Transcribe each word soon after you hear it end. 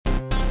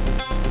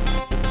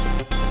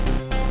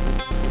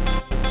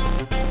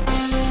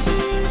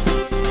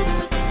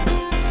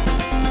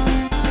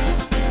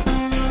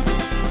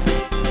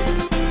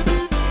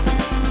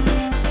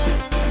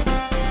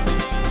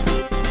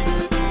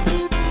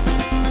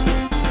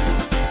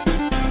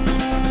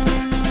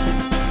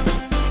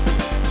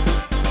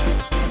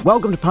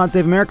Welcome to Pod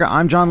Save America.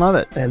 I'm John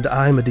Lovett. And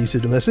I'm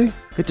Adisu Demisi.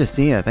 Good to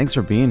see you. Thanks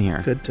for being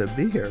here. Good to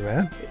be here,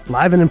 man.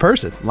 Live and in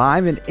person.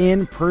 Live and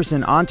in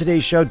person. On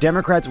today's show,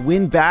 Democrats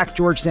win back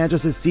George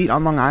Santos' seat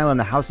on Long Island.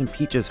 The House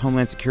impeaches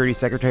Homeland Security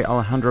Secretary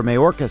Alejandro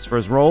Mayorkas for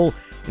his role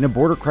in a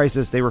border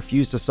crisis they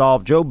refuse to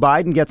solve. Joe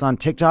Biden gets on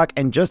TikTok,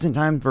 and just in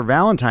time for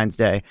Valentine's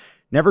Day,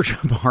 Never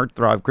Trump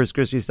heartthrob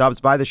Christie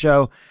stops by the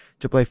show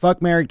to play Fuck,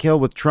 Marry, Kill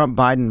with Trump,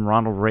 Biden, and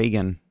Ronald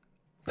Reagan.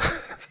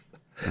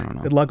 I don't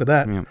know. Good luck with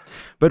that. Yeah.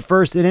 But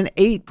first, in an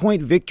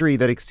 8-point victory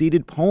that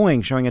exceeded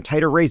polling, showing a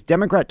tighter race,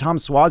 Democrat Tom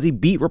Suozzi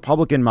beat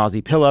Republican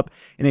Mazi Pilip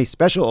in a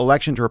special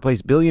election to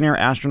replace billionaire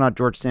astronaut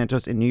George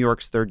Santos in New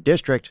York's 3rd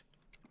District,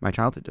 my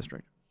childhood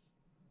district.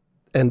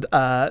 And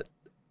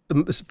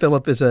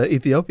Philip is an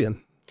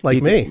Ethiopian,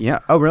 like me. Yeah.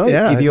 Oh, really?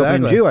 Yeah,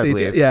 Ethiopian exactly. Jew, I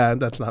believe. Yeah,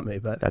 that's not me,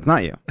 but that's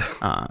not you.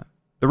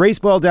 The race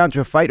boiled down to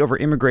a fight over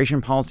immigration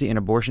policy and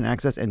abortion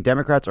access, and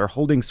Democrats are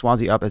holding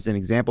Suozzi up as an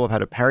example of how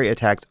to parry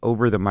attacks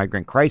over the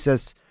migrant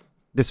crisis.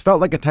 This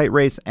felt like a tight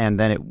race, and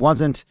then it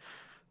wasn't.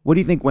 What do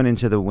you think went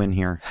into the win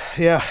here?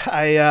 Yeah,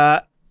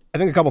 I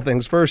think a couple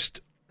things.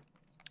 First,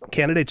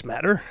 candidates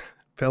matter.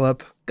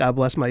 Philip, God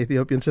bless my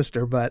Ethiopian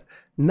sister, but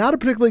not a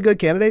particularly good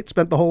candidate.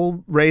 Spent the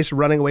whole race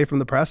running away from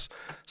the press.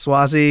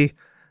 Suozzi,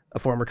 a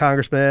former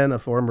congressman, a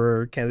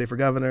former candidate for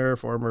governor,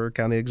 former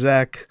county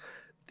exec.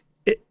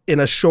 In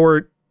a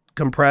short,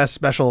 compressed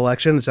special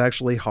election, it's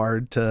actually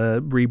hard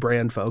to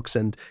rebrand folks,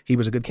 and he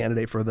was a good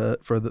candidate for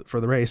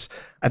the race.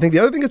 I think the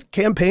other thing is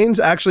campaigns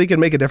actually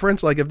can make a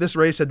difference. Like if this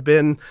race had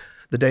been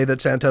the day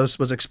that Santos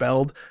was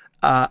expelled,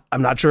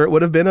 I'm not sure it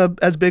would have been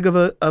as big of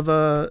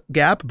a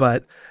gap.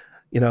 But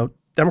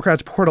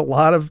Democrats poured a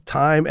lot of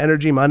time,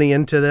 energy, money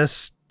into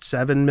this.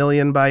 $7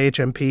 million by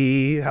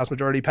HMP, House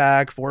Majority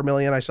PAC, $4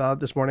 million I saw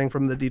this morning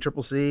from the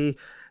DCCC,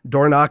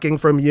 door knocking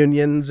from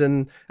unions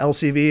and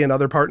LCV and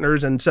other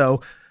partners. And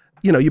so,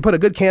 you put a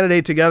good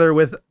candidate together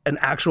with an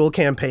actual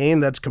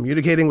campaign that's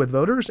communicating with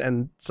voters,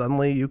 and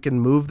suddenly you can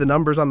move the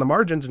numbers on the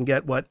margins and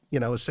get what, is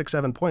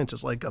 6-7 points.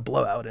 It's like a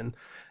blowout in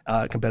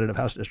a competitive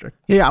House district.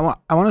 Yeah,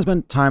 I want to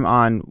spend time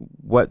on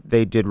what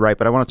they did right,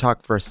 but I want to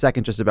talk for a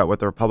second just about what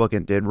the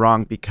Republican did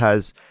wrong,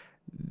 because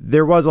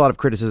there was a lot of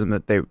criticism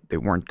that they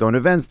weren't going to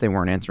events, they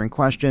weren't answering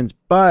questions,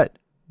 but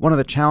one of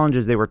the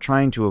challenges, they were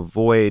trying to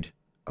avoid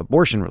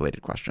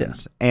abortion-related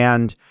questions. Yeah.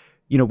 And,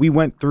 we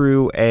went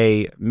through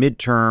a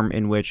midterm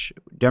in which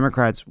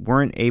Democrats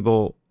weren't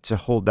able to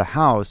hold the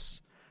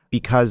House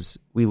because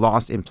we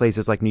lost in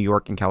places like New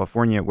York and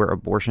California where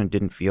abortion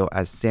didn't feel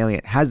as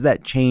salient. Has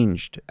that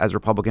changed as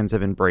Republicans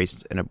have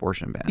embraced an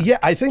abortion ban? Yeah,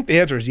 I think the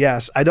answer is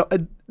yes.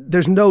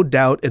 There's no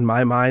doubt in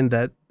my mind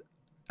that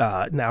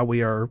now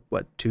we are,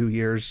 2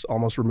 years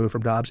almost removed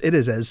from Dobbs. It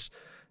is as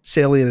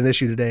salient an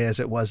issue today as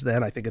it was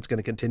then. I think it's going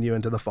to continue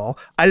into the fall.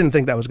 I didn't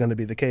think that was going to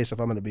be the case, if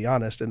I'm going to be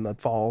honest, in the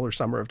fall or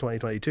summer of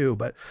 2022.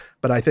 But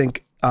I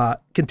think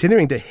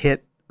continuing to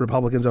hit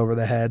Republicans over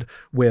the head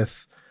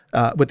with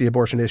the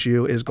abortion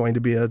issue is going to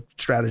be a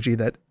strategy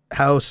that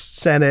House,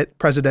 Senate,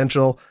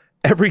 presidential,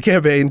 every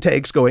campaign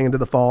takes going into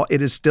the fall.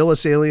 It is still as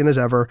salient as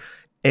ever.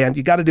 And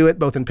you got to do it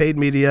both in paid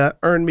media,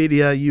 earned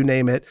media, you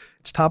name it.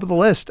 It's top of the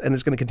list, and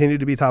it's going to continue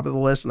to be top of the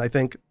list. And I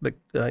think the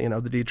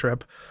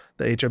D-Trip,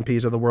 the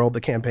HMPs of the world,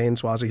 the campaign,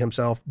 Suozzi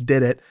himself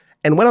did it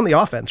and went on the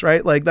offense,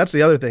 right? Like that's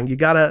the other thing. You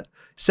got to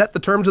set the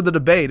terms of the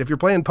debate. If you're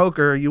playing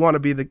poker, you want to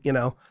be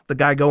the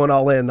guy going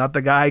all in, not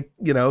the guy,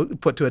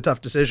 put to a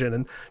tough decision.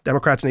 And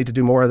Democrats need to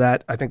do more of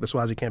that. I think the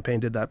Suozzi campaign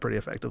did that pretty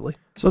effectively.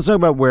 So let's talk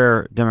about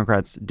where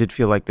Democrats did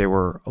feel like they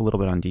were a little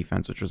bit on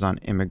defense, which was on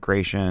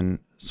immigration.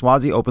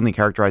 Suozzi openly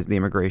characterized the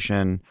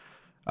immigration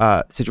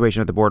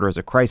situation at the border as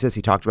a crisis.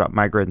 He talked about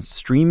migrants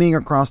streaming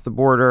across the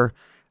border.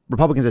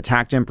 Republicans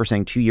attacked him for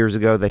saying 2 years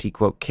ago that he,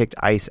 quote, kicked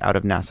ICE out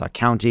of Nassau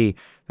County.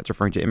 That's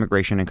referring to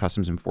immigration and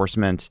customs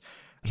enforcement.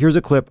 Here's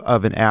a clip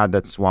of an ad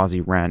that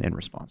Suozzi ran in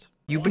response.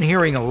 You've been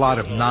hearing a lot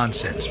of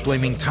nonsense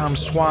blaming Tom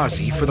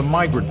Suozzi for the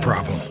migrant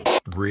problem.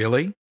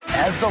 Really?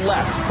 As the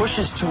left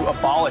pushes to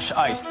abolish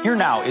ICE, here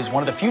now is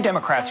one of the few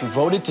Democrats who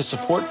voted to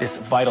support this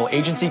vital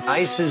agency.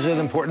 ICE is an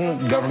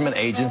important government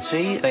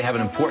agency. They have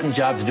an important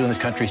job to do in this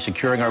country,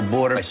 securing our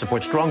border. I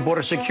support strong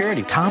border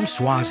security. Tom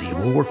Suozzi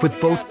will work with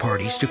both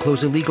parties to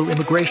close illegal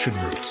immigration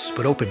routes,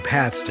 but open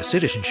paths to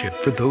citizenship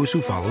for those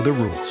who follow the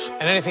rules.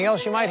 And anything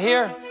else you might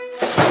hear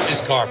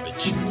is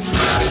garbage.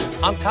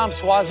 I'm Tom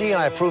Suozzi, and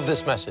I approve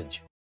this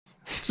message.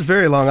 It's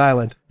very Long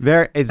Island.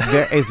 It's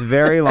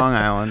very Long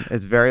Island.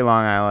 It's very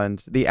Long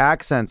Island. The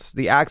accents,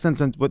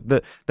 and what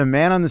the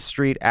man on the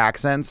street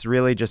accents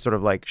really just sort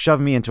of like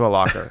shove me into a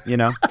locker,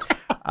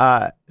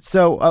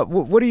 So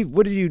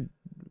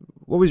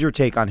what was your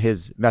take on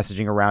his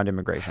messaging around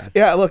immigration?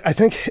 Yeah, look, I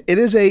think it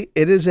is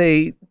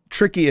a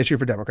tricky issue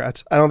for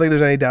Democrats. I don't think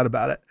there's any doubt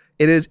about it.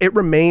 It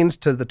remains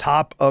to the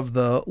top of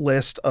the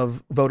list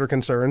of voter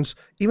concerns,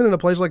 even in a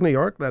place like New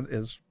York that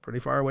is pretty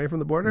far away from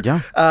the border.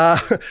 Yeah.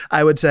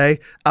 I would say,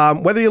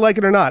 whether you like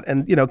it or not.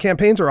 And,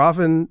 campaigns are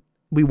often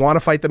we want to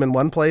fight them in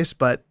one place,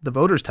 but the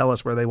voters tell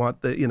us where they want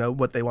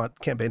what they want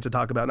campaigns to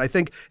talk about. And I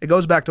think it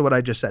goes back to what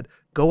I just said.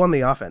 Go on the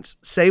offense.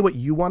 Say what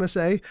you want to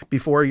say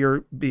before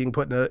you're being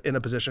put in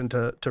a position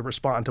to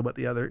respond to what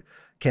the other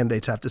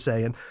candidates have to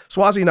say. And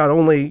Suozzi not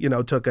only,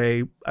 took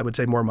I would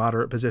say, more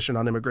moderate position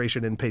on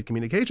immigration and paid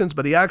communications,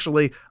 but he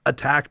actually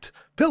attacked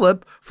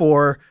Philip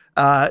for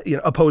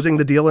opposing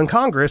the deal in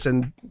Congress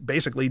and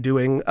basically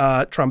doing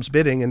Trump's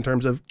bidding in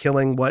terms of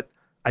killing what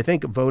I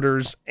think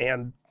voters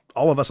and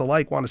all of us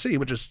alike want to see,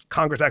 which is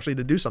Congress actually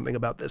to do something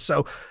about this.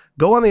 So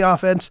go on the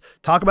offense,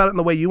 talk about it in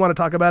the way you want to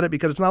talk about it,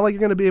 because it's not like you're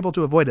going to be able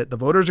to avoid it. The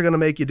voters are going to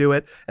make you do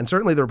it, and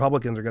certainly the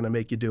Republicans are going to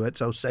make you do it.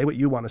 So say what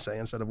you want to say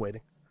instead of waiting.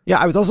 Yeah,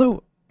 I was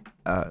also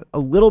a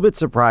little bit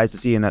surprised to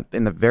see in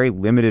the very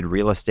limited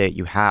real estate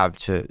you have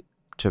to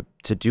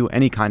do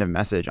any kind of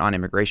message on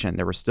immigration,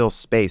 there was still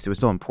space. It was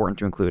still important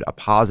to include a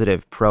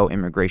positive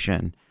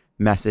pro-immigration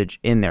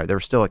message in there. There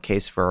was still a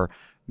case for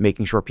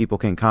making sure people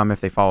can come if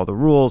they follow the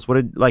rules.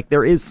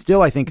 There is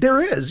still, I think. There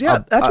is,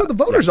 yeah. That's what the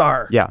voters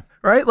are. Yeah.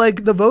 Right?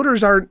 Like the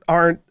voters aren't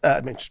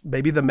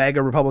maybe the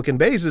MAGA Republican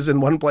base is in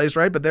one place,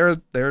 right? But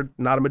they're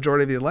not a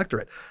majority of the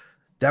electorate.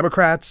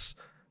 Democrats,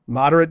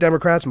 moderate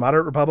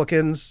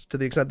Republicans, to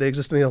the extent they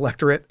exist in the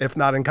electorate, if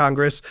not in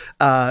Congress,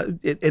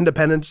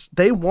 independents,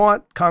 they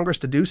want Congress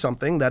to do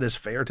something that is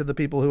fair to the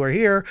people who are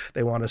here.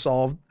 They want to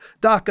solve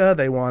DACA.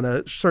 They want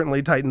to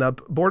certainly tighten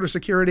up border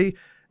security.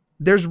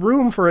 There's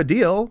room for a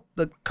deal.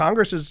 The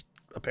Congress is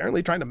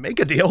apparently trying to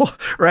make a deal,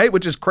 right?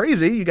 Which is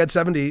crazy. You got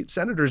 70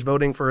 senators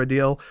voting for a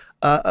deal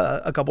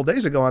a couple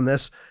days ago on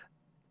this.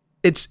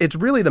 It's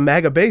really the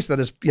MAGA base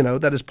that is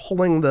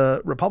pulling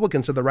the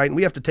Republicans to the right, and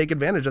we have to take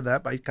advantage of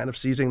that by kind of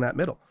seizing that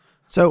middle.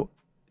 So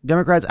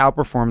Democrats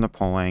outperform the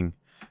polling.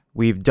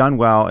 We've done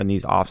well in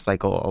these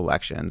off-cycle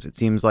elections. It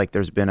seems like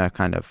there's been a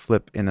kind of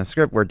flip in the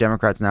script where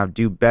Democrats now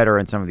do better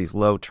in some of these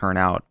low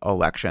turnout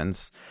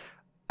elections.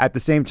 At the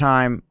same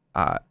time,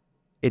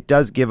 it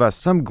does give us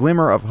some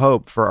glimmer of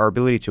hope for our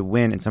ability to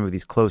win in some of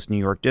these close New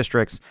York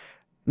districts.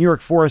 New York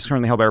 4 is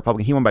currently held by a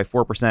Republican. He won by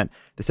 4%.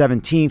 The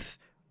 17th,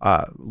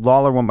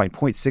 Lawler won by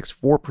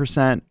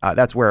 0.64%.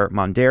 That's where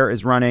Mondare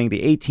is running.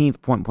 The 18th,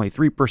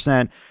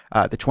 0.3%.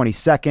 The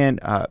 22nd,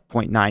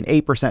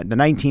 0.98%. The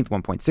 19th,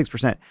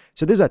 1.6%.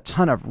 So there's a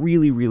ton of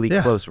really, really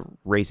close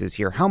races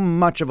here. How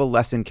much of a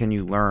lesson can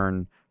you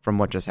learn from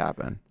what just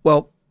happened?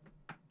 Well,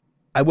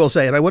 I will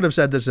say, and I would have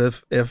said this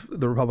if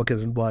the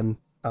Republicans had won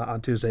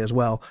on Tuesday as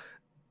well,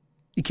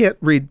 you can't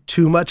read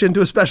too much into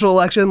a special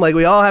election. Like,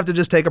 we all have to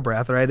just take a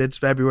breath, right? It's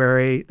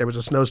February. There was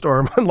a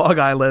snowstorm on Long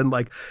Island.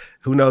 Like,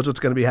 who knows what's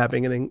going to be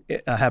happening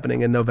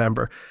in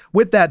November.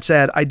 With that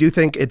said, I do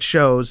think it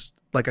shows,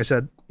 like I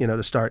said,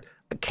 to start,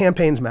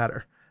 campaigns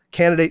matter.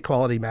 Candidate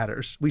quality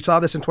matters. We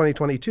saw this in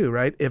 2022,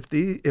 right? If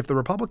the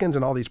Republicans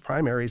in all these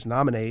primaries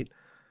nominate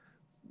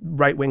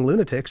right-wing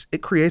lunatics,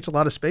 it creates a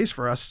lot of space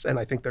for us, and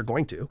I think they're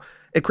going to.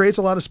 It creates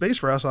a lot of space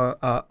for us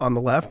on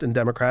the left and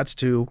Democrats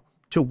to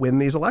win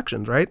these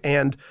elections, right?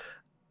 And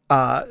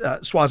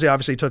Suozzi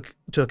obviously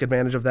took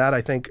advantage of that.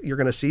 I think you're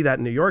going to see that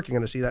in New York. You're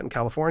going to see that in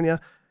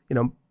California.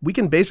 We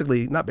can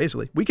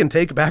we can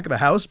take back the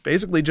House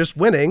basically just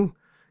winning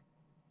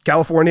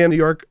California and New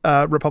York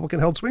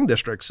Republican-held swing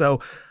districts.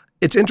 So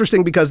it's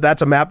interesting because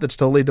that's a map that's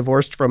totally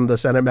divorced from the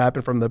Senate map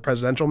and from the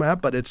presidential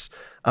map, but it's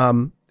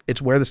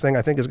where this thing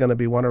I think is going to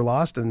be won or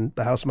lost, and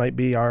the House might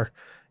be our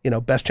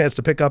best chance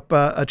to pick up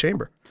a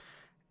chamber.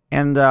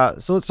 And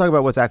so let's talk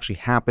about what's actually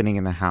happening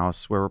in the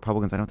House, where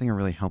Republicans, I don't think, are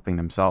really helping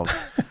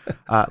themselves.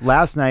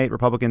 Last night,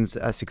 Republicans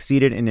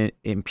succeeded in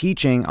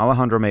impeaching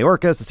Alejandro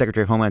Mayorkas, the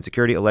Secretary of Homeland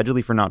Security,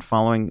 allegedly for not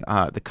following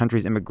the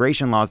country's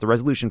immigration laws. The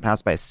resolution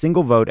passed by a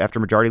single vote after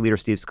Majority Leader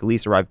Steve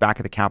Scalise arrived back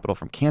at the Capitol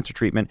from cancer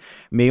treatment.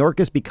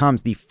 Mayorkas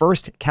becomes the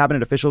first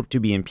cabinet official to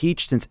be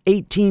impeached since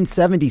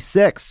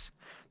 1876,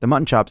 the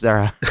mutton chops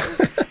era.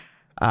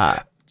 It's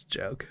a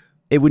joke.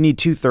 It would need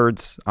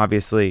 2/3,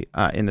 obviously,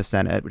 in the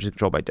Senate, which is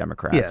controlled by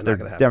Democrats. Yeah, not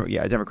gonna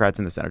happen. Democrats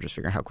in the Senate are just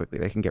figuring out how quickly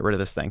they can get rid of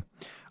this thing.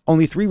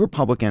 Only 3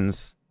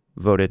 Republicans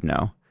voted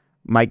no.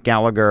 Mike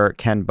Gallagher,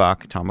 Ken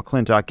Buck, Tom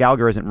McClintock.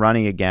 Gallagher isn't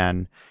running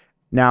again.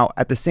 Now,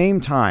 at the same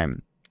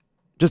time,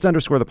 just to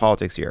underscore the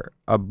politics here,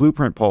 a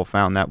Blueprint poll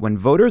found that when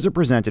voters are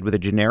presented with a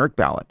generic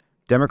ballot,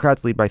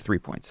 Democrats lead by 3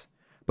 points.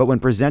 But when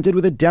presented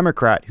with a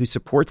Democrat who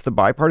supports the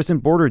bipartisan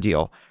border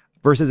deal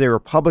versus a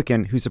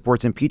Republican who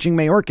supports impeaching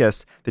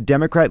Mayorkas, the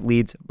Democrat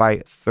leads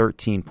by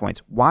 13 points.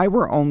 Why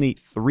were only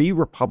 3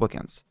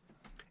 Republicans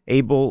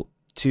able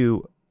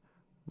to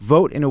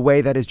vote in a way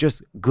that is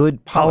just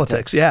good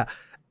politics? Yeah.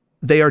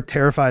 They are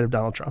terrified of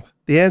Donald Trump.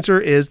 The answer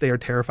is they are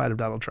terrified of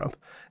Donald Trump.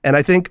 And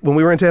I think when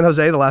we were in San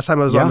Jose, the last time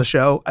I was on the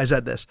show, I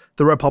said this: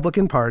 the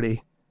Republican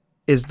Party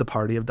is the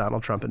party of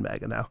Donald Trump and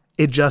MAGA now.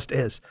 It just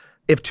is.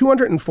 If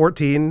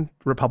 214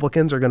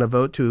 Republicans are going to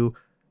vote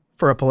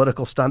for a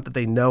political stunt that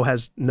they know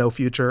has no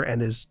future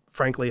and is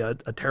frankly a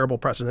terrible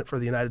precedent for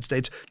the United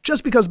States,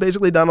 just because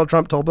basically Donald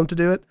Trump told them to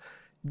do it,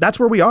 that's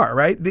where we are,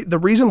 right? The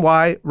reason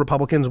why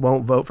Republicans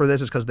won't vote for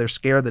this is because they're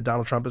scared that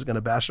Donald Trump is going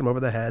to bash them over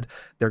the head.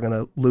 They're going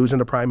to lose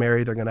in a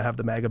primary. They're going to have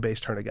the MAGA base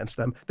turn against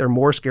them. They're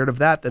more scared of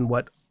that than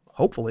what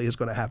hopefully is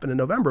going to happen in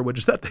November, which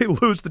is that they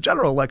lose the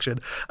general election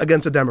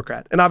against a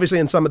Democrat. And obviously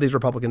in some of these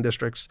Republican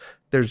districts,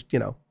 there's,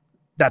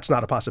 that's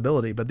not a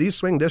possibility. But these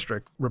swing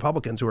district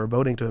Republicans who are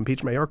voting to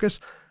impeach Mayorkas,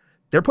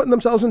 they're putting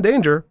themselves in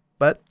danger,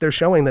 but they're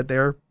showing that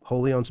they're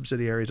wholly owned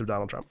subsidiaries of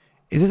Donald Trump.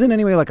 Is this in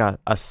any way like a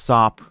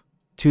sop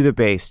to the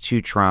base,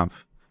 to Trump,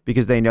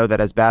 because they know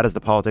that as bad as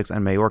the politics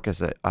on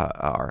Mayorkas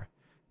are,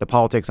 the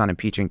politics on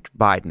impeaching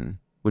Biden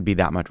would be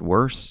that much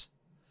worse?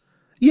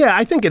 Yeah,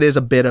 I think it is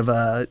a bit of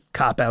a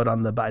cop-out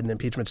on the Biden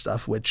impeachment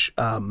stuff, which,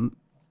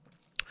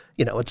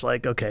 it's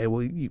like, okay,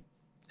 well,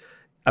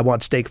 I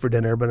want steak for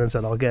dinner, but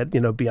instead I'll get,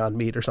 Beyond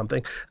Meat or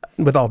something,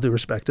 with all due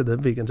respect to the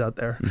vegans out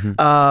there,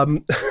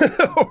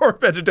 or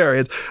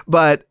vegetarians.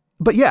 But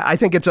yeah, I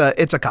think it's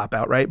a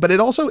cop-out, right? But I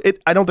don't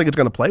think it's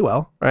going to play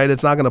well, right?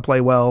 It's not going to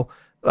play well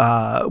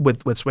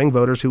with swing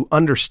voters who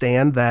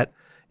understand that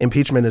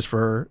impeachment is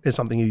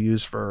something you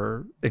use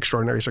for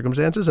extraordinary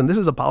circumstances, and this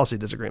is a policy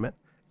disagreement.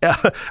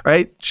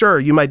 Right? Sure,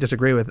 you might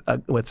disagree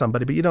with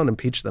somebody, but you don't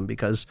impeach them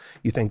because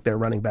you think they're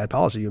running bad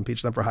policy. You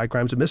impeach them for high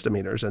crimes and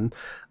misdemeanors. And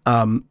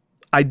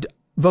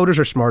voters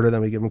are smarter than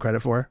we give them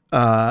credit for.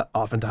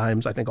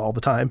 Oftentimes, I think all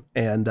the time.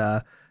 And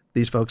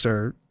these folks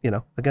are,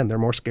 again, they're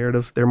more scared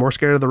of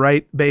the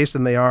right base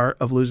than they are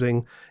of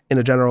losing in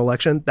a general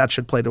election. That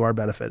should play to our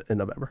benefit in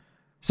November.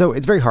 So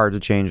it's very hard to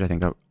change, I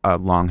think, a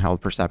long-held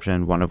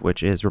perception, one of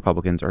which is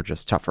Republicans are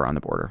just tougher on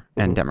the border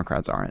and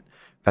Democrats aren't.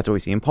 That's what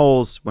we see in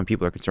polls. When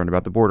people are concerned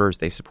about the borders,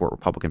 they support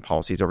Republican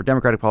policies over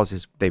Democratic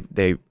policies.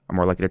 They are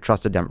more likely to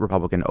trust a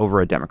Republican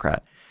over a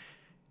Democrat.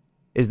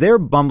 Is their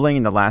bumbling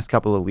in the last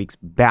couple of weeks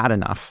bad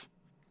enough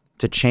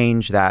to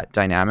change that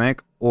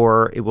dynamic,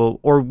 or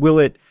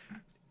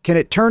can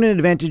it turn an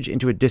advantage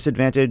into a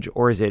disadvantage,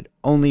 or is it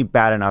only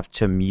bad enough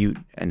to mute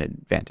an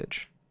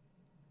advantage?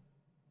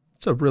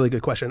 It's a really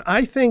good question.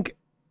 I think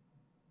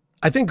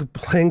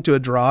playing to a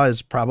draw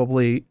is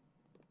probably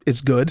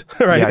it's good,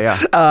 right?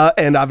 Yeah.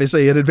 And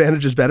obviously an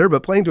advantage is better,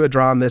 but playing to a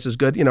draw on this is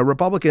good.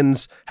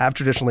 Republicans have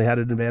traditionally had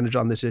an advantage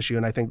on this issue,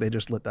 and I think they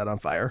just lit that on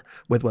fire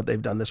with what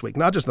they've done this week.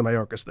 Not just the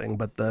Mayorkas thing,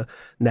 but the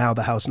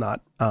House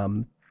not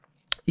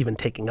even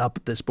taking up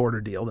this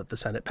border deal that the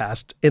Senate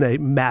passed in a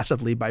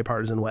massively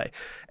bipartisan way.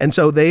 And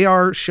so they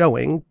are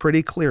showing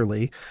pretty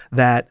clearly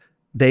that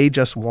they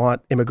just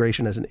want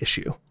immigration as an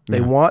issue.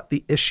 They want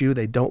the issue.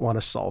 They don't want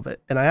to solve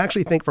it. And I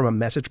actually think from a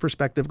message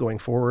perspective going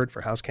forward for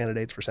House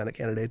candidates, for Senate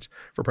candidates,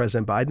 for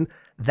President Biden,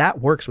 that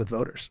works with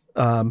voters.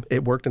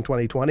 It worked in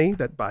 2020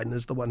 that Biden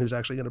is the one who's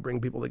actually going to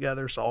bring people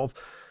together,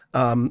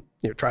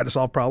 try to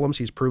solve problems.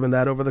 He's proven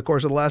that over the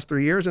course of the last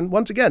 3 years. And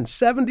once again,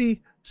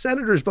 70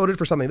 senators voted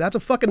for something. That's a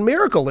fucking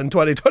miracle in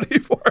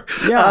 2024.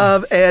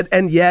 Yeah.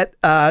 And yet,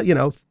 Matt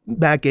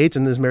Gaetz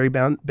and his merry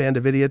band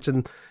of idiots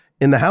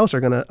in the House are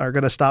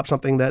gonna stop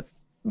something that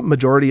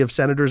majority of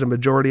senators and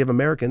majority of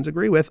Americans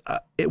agree with.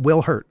 It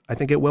will hurt. I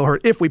think it will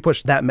hurt if we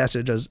push that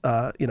message as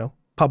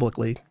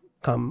publicly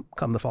come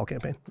the fall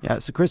campaign. Yeah.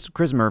 So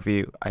Chris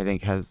Murphy, I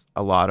think, has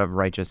a lot of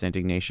righteous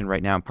indignation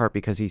right now, in part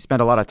because he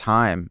spent a lot of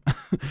time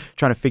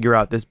trying to figure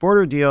out this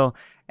border deal.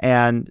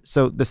 And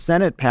so the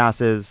Senate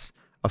passes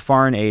a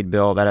foreign aid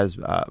bill that has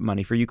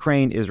money for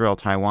Ukraine, Israel,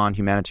 Taiwan,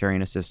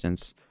 humanitarian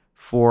assistance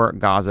for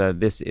Gaza.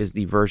 This is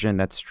the version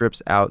that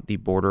strips out the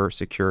border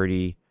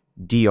security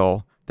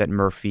deal that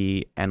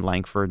Murphy and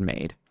Langford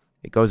made.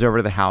 It goes over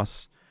to the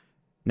House.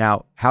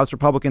 Now, House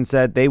Republicans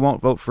said they won't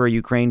vote for a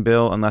Ukraine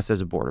bill unless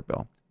there's a border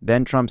bill.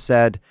 Then Trump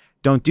said,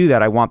 don't do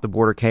that. I want the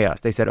border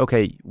chaos. They said,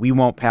 okay, we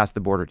won't pass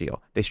the border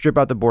deal. They strip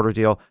out the border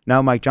deal.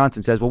 Now Mike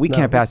Johnson says, well, we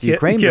can't pass the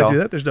Ukraine bill. Do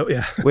that. There's no,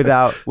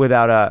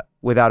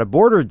 without a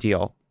border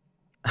deal.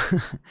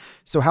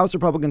 So House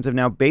Republicans have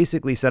now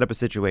basically set up a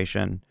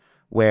situation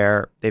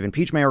where they've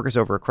impeached Mayorkas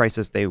over a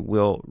crisis they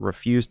will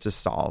refuse to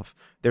solve.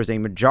 There's a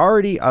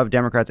majority of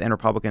Democrats and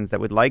Republicans that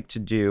would like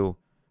to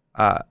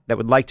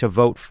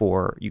vote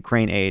for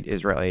Ukraine aid,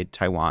 Israel aid,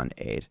 Taiwan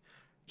aid.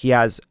 He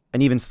has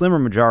an even slimmer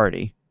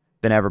majority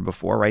than ever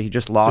before, right? He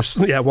just lost.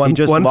 One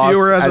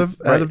fewer as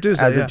of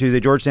Tuesday. As of Tuesday,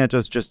 George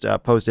Santos just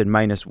posted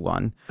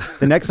 -1.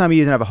 The next time he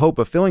doesn't have a hope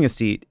of filling a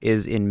seat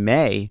is in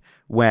May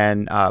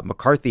when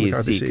McCarthy's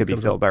seat could be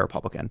filled by a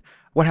Republican.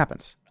 What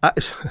happens?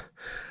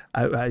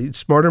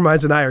 Smarter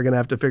minds than I are going to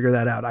have to figure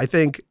that out. I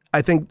think.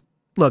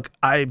 Look,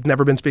 I've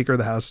never been Speaker of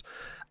the House.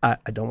 I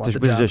don't want the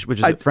job.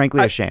 Which is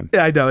frankly a shame.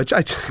 Yeah, I know.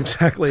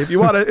 Exactly. If you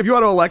want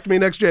to elect me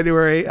next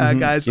January,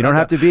 guys, you don't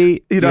have to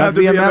be. You don't have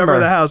to be a member of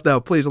the House. No,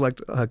 please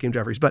elect Hakeem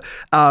Jeffries. But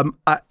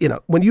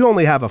when you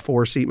only have a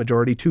 4-seat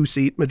majority,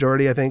 2-seat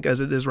majority, I think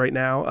as it is right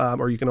now,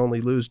 or you can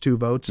only lose 2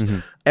 votes,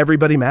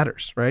 everybody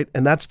matters, right?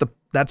 And that's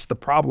the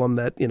problem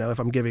that if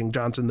I'm giving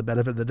Johnson the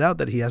benefit of the doubt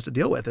that he has to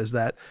deal with is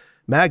that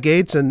Matt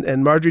Gaetz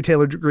and Marjorie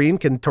Taylor Greene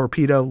can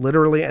torpedo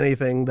literally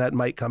anything that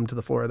might come to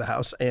the floor of the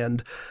House,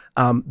 and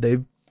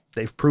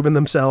they've proven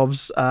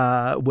themselves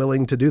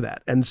willing to do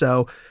that. And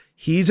so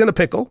he's in a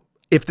pickle.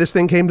 If this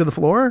thing came to the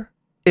floor,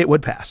 it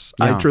would pass.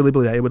 Yeah. I truly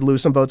believe that. It would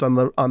lose some votes on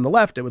the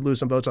left. It would lose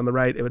some votes on the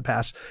right. It would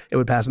pass. It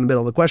would pass in the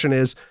middle. The question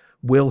is,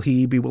 will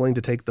he be willing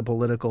to take the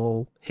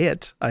political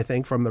hit, I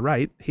think, from the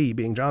right, he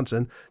being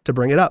Johnson, to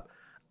bring it up?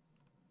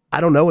 I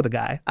don't know with the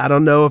guy. I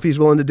don't know if he's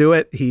willing to do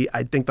it.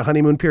 I think the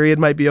honeymoon period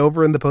might be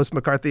over in the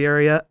post-McCarthy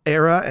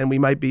era, and we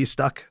might be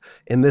stuck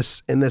in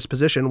this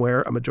position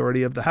where a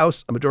majority of the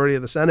House, a majority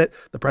of the Senate,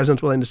 the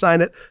president's willing to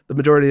sign it, the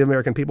majority of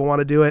American people want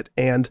to do it,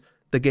 and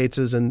the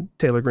Gateses and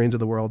Taylor Greens of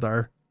the world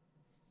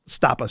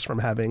stop us from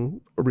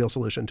having a real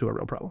solution to a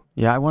real problem.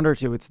 Yeah, I wonder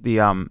too. It's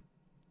the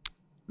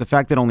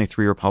fact that only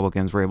 3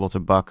 Republicans were able to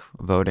buck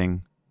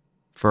voting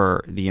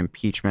for the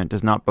impeachment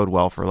does not bode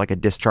well for like a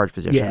discharge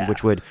position,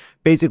 which would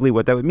basically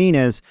what that would mean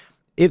is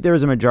if there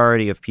is a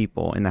majority of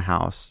people in the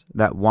House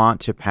that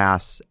want to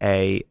pass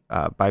a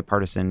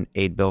bipartisan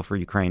aid bill for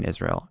Ukraine,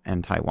 Israel,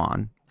 and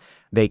Taiwan,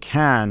 they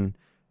can,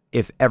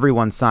 if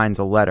everyone signs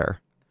a letter.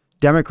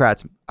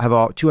 Democrats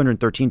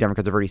 213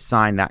 Democrats have already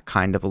signed that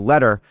kind of a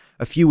letter.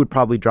 A few would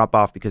probably drop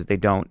off because they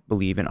don't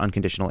believe in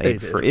unconditional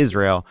aid for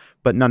Israel.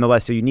 But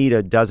nonetheless, so you need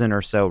a dozen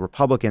or so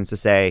Republicans to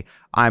say,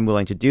 I'm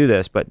willing to do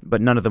this, but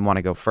none of them want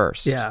to go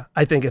first. Yeah,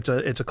 I think it's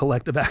a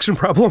collective action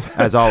problem.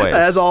 As always.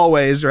 As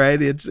always,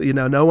 right? It's,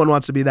 no one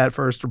wants to be that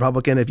first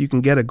Republican. If you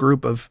can get a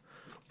group of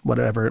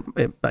whatever,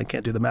 I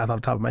can't do the math off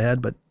the top of my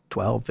head, but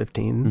 12,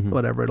 15,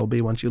 whatever it'll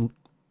be once you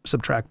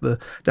subtract the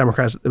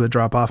Democrats that would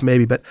drop off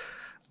maybe. But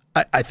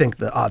I think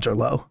the odds are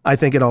low. I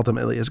think it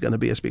ultimately is going to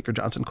be a Speaker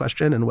Johnson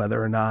question, and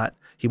whether or not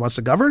he wants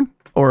to govern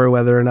or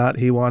whether or not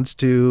he wants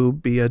to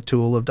be a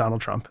tool of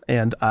Donald Trump.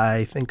 And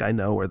I think I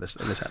know where this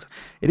thing is headed.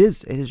 It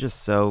is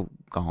just so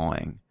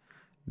galling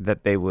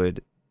that they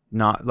would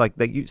not like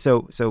that.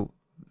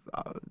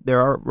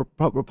 There are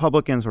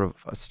Republicans, sort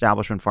of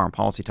establishment foreign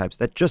policy types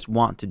that just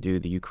want to do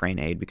the Ukraine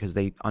aid because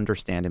they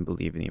understand and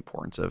believe in the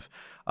importance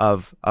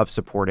of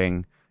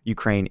supporting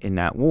Ukraine in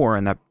that war,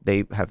 and that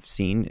they have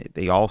seen,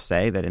 they all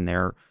say that in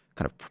their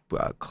kind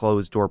of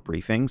closed door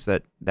briefings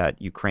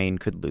that Ukraine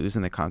could lose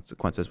and the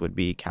consequences would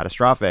be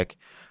catastrophic.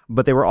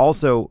 But they were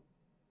also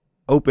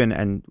open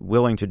and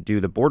willing to do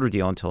the border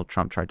deal until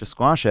Trump tried to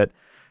squash it.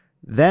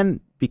 Then,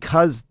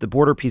 because the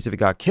border piece of it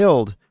got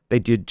killed, they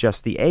did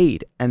just the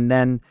aid. And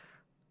then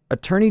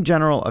Attorney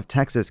General of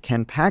Texas,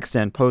 Ken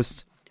Paxton,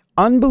 posts,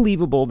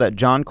 "Unbelievable that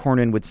John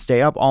Cornyn would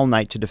stay up all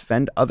night to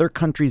defend other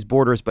countries'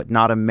 borders, but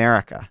not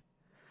America."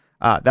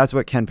 That's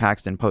what Ken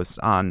Paxton posts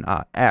on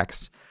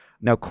X.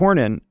 Now,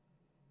 Cornyn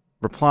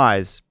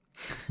replies,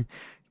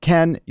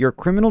 "Ken, your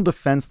criminal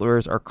defense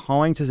lawyers are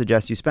calling to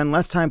suggest you spend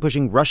less time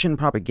pushing Russian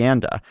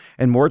propaganda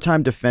and more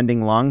time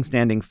defending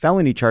long-standing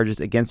felony charges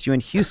against you in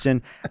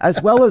Houston,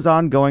 as well as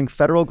ongoing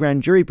federal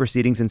grand jury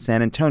proceedings in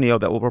San Antonio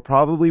that will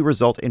probably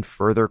result in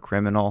further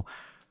criminal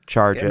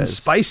charges." Getting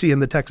spicy in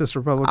the Texas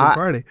Republican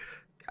Party.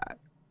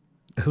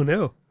 Who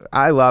knew?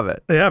 I love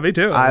it. Yeah, me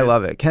too. I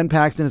love it. Ken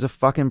Paxton is a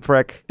fucking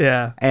prick.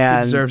 Yeah,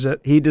 and he deserves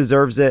it. He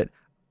deserves it.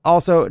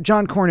 Also,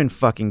 John Cornyn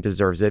fucking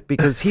deserves it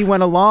because he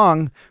went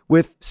along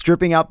with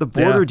stripping out the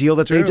border deal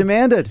that they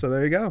demanded. So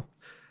there you go.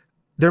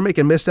 They're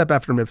making misstep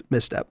after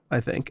misstep,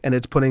 I think, and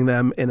it's putting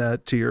them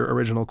to your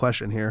original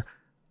question here,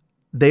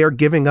 they are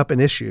giving up an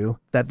issue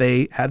that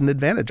they had an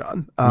advantage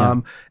on.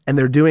 And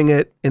they're doing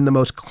it in the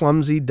most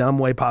clumsy, dumb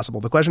way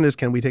possible. The question is,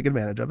 can we take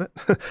advantage of it?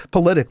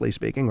 Politically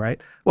speaking, right?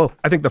 Well,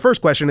 I think the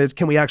first question is,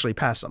 can we actually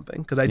pass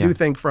something? Because I do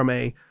think from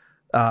a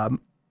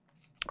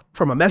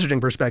messaging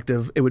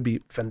perspective, it would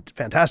be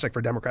fantastic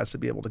for Democrats to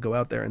be able to go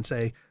out there and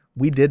say,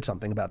 we did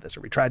something about this,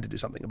 or we tried to do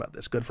something about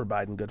this. Good for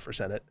Biden, good for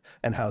Senate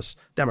and House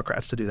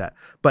Democrats to do that.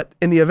 But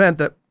in the event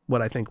that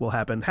what I think will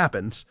happen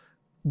happens,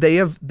 they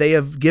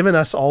have given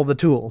us all the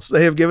tools.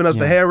 They have given us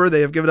the hammer. They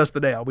have given us the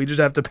nail. We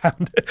just have to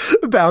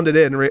pound it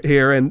in right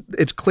here. And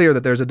it's clear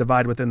that there's a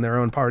divide within their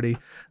own party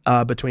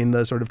between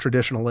the sort of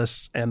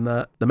traditionalists and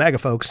the MAGA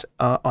folks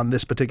on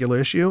this particular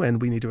issue, and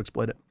we need to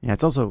exploit it. Yeah,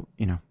 it's also,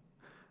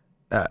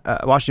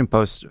 Washington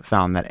Post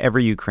found that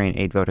every Ukraine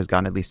aid vote has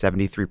gotten at least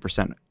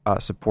 73%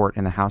 support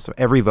in the House. So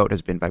every vote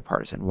has been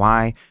bipartisan.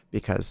 Why?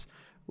 Because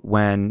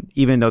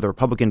even though the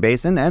Republican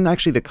base and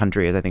actually the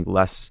country is, I think,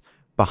 less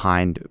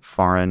behind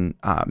foreign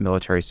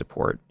military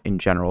support in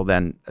general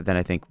than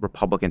I think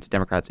Republicans,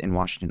 Democrats in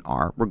Washington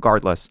are.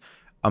 Regardless,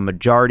 a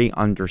majority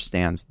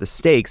understands the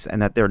stakes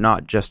and that they're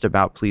not just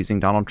about pleasing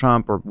Donald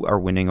Trump or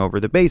winning over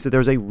the base, that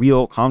there's a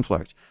real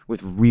conflict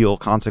with real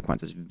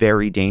consequences,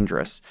 very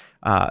dangerous,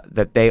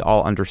 that they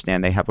all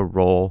understand they have a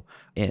role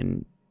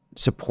in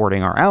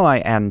supporting our ally.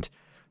 And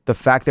the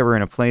fact that we're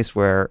in a place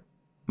where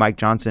Mike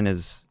Johnson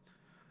is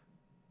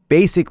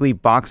basically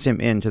boxed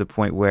him in to the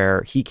point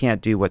where he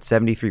can't do what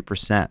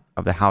 73%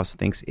 of the House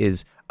thinks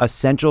is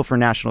essential for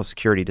national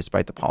security,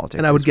 despite the politics.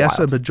 And I would guess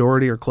a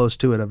majority or close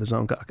to it of his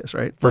own caucus,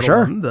 right? For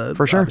sure.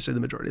 Obviously, the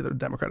majority of the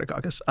Democratic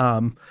caucus.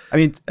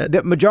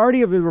 The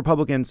majority of the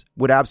Republicans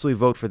would absolutely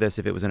vote for this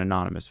if it was an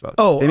anonymous vote.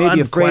 Oh, they may be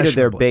afraid of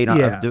their base.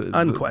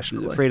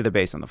 Unquestionably, afraid of the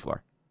base on the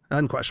floor.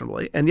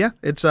 Unquestionably, and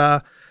it's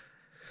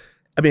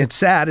it's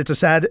sad.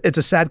 It's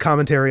a sad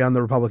commentary on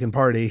the Republican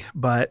Party,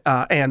 but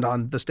and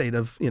on the state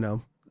of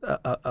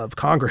of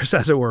Congress,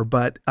 as it were.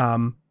 But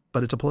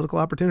it's a political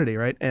opportunity,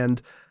 right?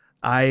 And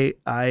I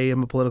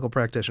am a political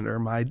practitioner.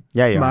 What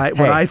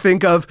I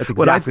think of, that's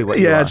exactly what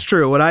you are. It's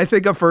true. What I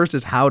think of first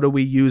is how do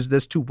we use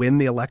this to win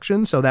the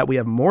election so that we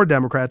have more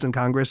Democrats in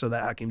Congress, so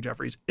that Hakeem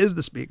Jeffries is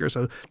the speaker,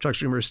 so Chuck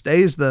Schumer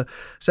stays the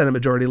Senate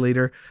Majority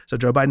Leader, so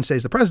Joe Biden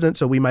stays the president.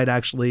 So we might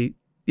actually,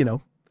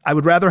 I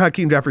would rather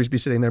Hakeem Jeffries be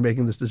sitting there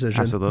making this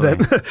decision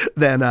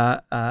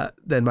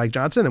than Mike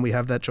Johnson, and we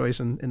have that choice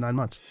in 9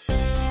 months.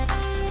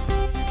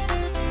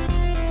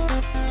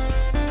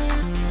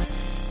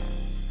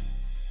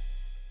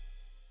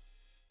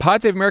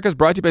 Pod Save America is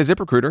brought to you by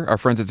ZipRecruiter. Our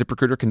friends at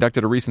ZipRecruiter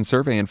conducted a recent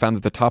survey and found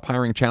that the top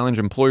hiring challenge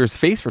employers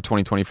face for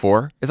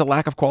 2024 is a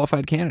lack of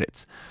qualified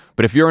candidates.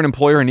 But if you're an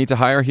employer and need to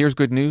hire, here's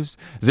good news.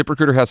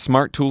 ZipRecruiter has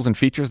smart tools and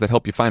features that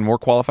help you find more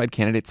qualified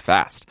candidates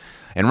fast.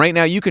 And right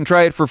now, you can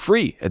try it for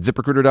free at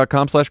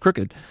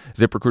ZipRecruiter.com/crooked.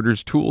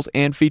 ZipRecruiter's tools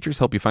and features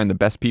help you find the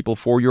best people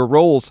for your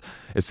roles.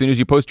 As soon as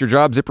you post your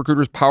job,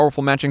 ZipRecruiter's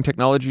powerful matching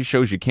technology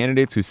shows you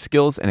candidates whose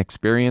skills and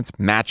experience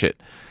match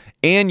it.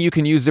 And you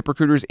can use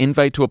ZipRecruiter's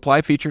invite to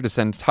apply feature to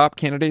send top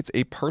candidates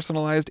a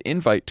personalized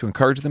invite to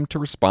encourage them to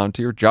respond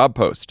to your job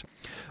post.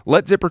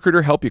 Let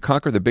ZipRecruiter help you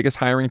conquer the biggest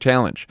hiring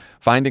challenge,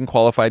 finding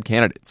qualified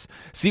candidates.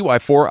 See why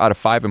 4 out of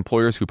 5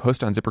 employers who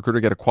post on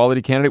ZipRecruiter get a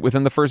quality candidate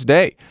within the first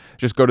day.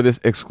 Just go to this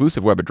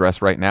exclusive web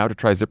address right now to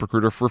try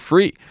ZipRecruiter for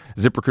free.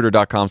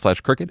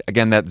 ZipRecruiter.com/crooked.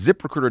 Again, that's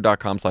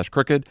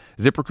ZipRecruiter.com/crooked.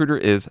 ZipRecruiter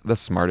is the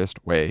smartest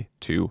way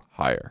to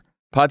hire.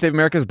 Pod Save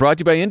America is brought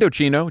to you by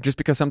Indochino. Just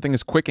because something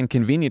is quick and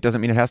convenient doesn't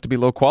mean it has to be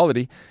low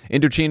quality.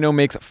 Indochino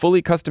makes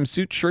fully custom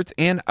suits, shirts,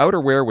 and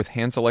outerwear with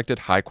hand-selected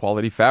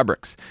high-quality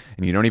fabrics.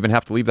 And you don't even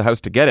have to leave the house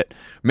to get it.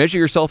 Measure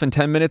yourself in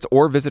 10 minutes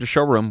or visit a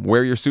showroom.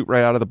 Wear your suit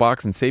right out of the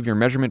box and save your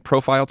measurement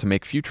profile to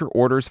make future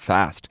orders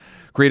fast.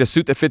 Create a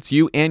suit that fits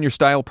you and your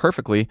style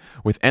perfectly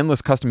with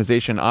endless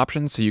customization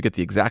options so you get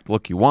the exact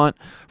look you want.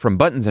 From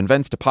buttons and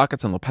vents to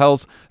pockets and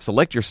lapels,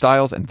 select your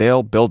styles and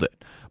they'll build it.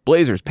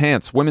 Blazers,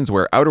 pants, women's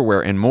wear,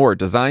 outerwear, and more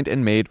designed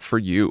and made for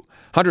you.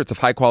 Hundreds of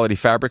high-quality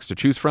fabrics to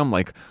choose from,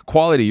 like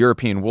quality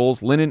European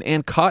wools, linen,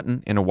 and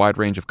cotton in a wide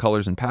range of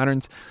colors and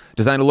patterns,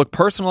 designed to look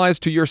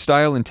personalized to your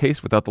style and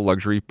taste without the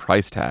luxury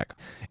price tag.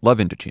 Love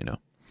Indochino.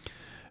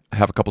 I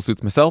have a couple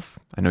suits myself.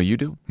 I know you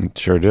do.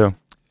 Sure do.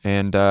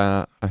 And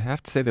I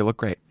have to say they look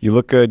great. You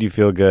look good. You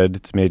feel good.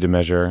 It's made to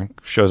measure.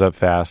 Shows up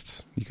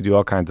fast. You can do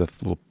all kinds of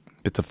little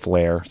bits of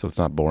flair, so it's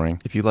not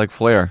boring. If you like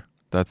flair,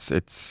 this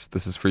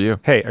is for you.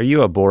 Hey, are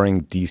you a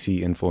boring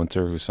DC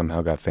influencer who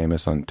somehow got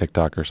famous on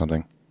TikTok or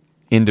something?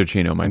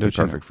 Indochino might be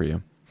perfect for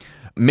you.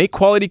 Make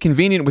quality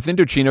convenient with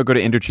Indochino. Go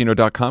to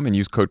Indochino.com and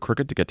use code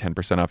CROOKED to get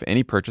 10% off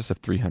any purchase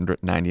of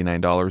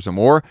 $399 or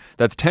more.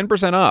 That's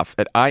 10% off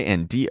at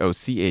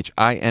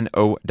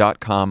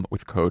INDOCHINO.com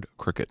with code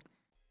CROOKED.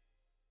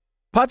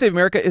 Pod Save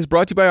America is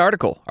brought to you by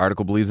Article.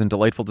 Article believes in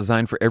delightful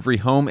design for every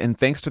home, and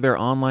thanks to their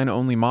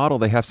online-only model,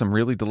 they have some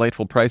really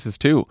delightful prices,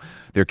 too.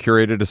 Their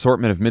curated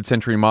assortment of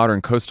mid-century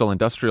modern, coastal,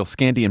 industrial,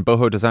 Scandi, and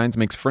boho designs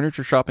makes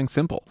furniture shopping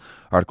simple.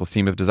 Article's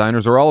team of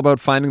designers are all about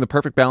finding the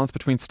perfect balance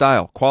between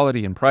style,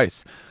 quality, and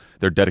price.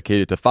 They're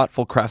dedicated to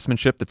thoughtful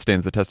craftsmanship that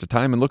stands the test of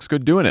time and looks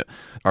good doing it.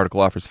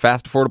 Article offers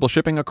fast, affordable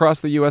shipping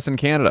across the U.S. and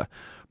Canada.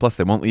 Plus,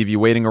 they won't leave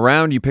you waiting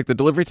around. You pick the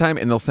delivery time,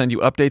 and they'll send you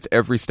updates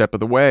every step of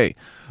the way.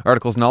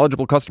 Article's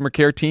knowledgeable customer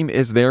care team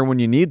is there when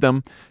you need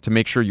them to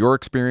make sure your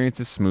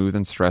experience is smooth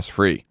and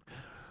stress-free.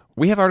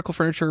 We have Article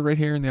furniture right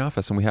here in the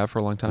office, and we have for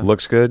a long time.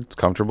 Looks good. It's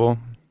comfortable.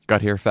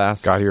 Got here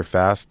fast.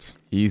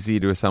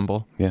 Easy to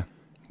assemble. Yeah.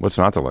 What's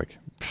not to like?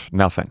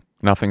 Nothing.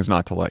 Nothing's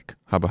not to like.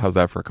 How's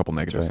that for a couple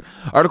negatives?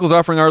 Right. Article's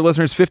offering our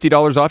listeners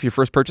 $50 off your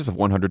first purchase of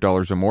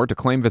 $100 or more. To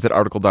claim, visit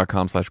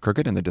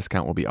article.com/crooked, and the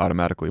discount will be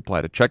automatically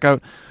applied at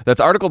checkout.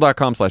 That's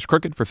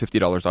article.com/crooked for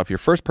 $50 off your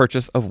first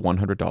purchase of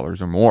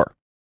 $100 or more.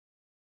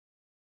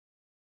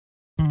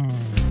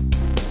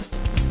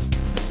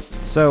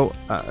 So,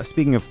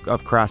 speaking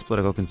of crass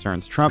political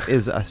concerns, Trump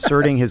is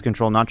asserting his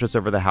control not just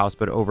over the House,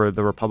 but over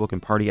the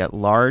Republican Party at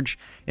large.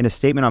 In a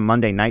statement on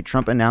Monday night,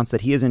 Trump announced that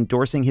he is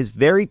endorsing his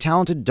very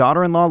talented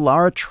daughter-in-law,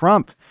 Lara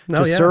Trump,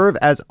 to serve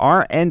as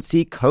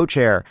RNC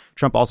co-chair.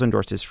 Trump also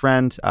endorsed his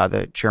friend,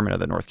 the chairman of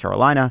the North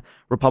Carolina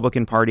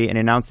Republican Party, and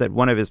announced that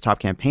one of his top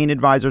campaign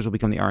advisors will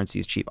become the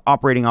RNC's chief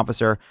operating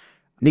officer.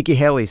 Nikki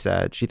Haley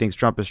said she thinks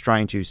Trump is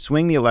trying to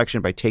swing the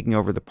election by taking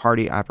over the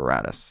party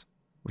apparatus.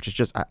 Which is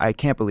just, I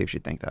can't believe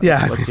she'd think that.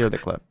 Yeah. Let's hear the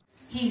clip.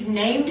 He's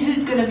named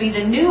who's going to be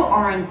the new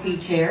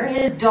RNC chair.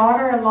 His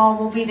daughter-in-law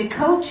will be the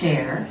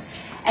co-chair.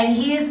 And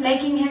he is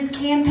making his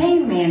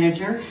campaign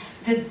manager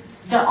the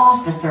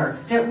officer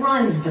that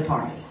runs the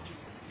party.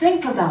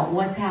 Think about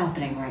what's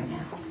happening right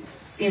now.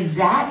 Is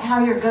that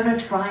how you're going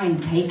to try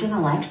and take an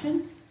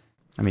election?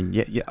 I mean,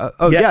 yes.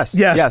 Yes,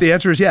 the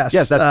answer is yes.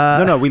 Yes,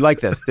 no, we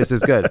like this. This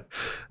is good.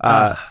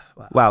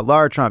 Wow,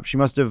 Lara Trump. She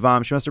must have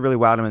really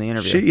wowed him in the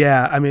interview.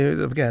 I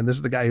mean, again, this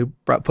is the guy who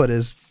put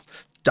his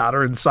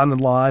daughter and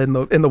son-in-law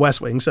in the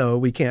West Wing, so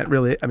we can't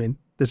really. I mean,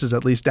 this is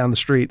at least down the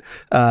street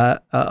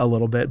a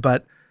little bit,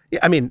 but yeah,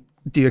 I mean,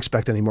 do you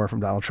expect any more from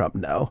Donald Trump?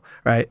 No,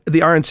 right?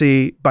 The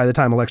RNC, by the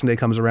time Election Day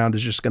comes around,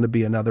 is just going to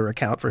be another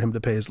account for him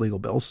to pay his legal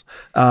bills,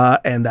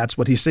 and that's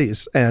what he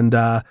sees. And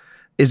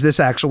Is this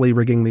actually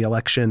rigging the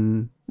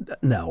election?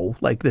 No.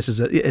 Like,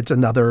 it's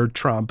another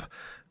Trump,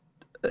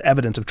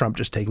 evidence of Trump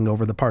just taking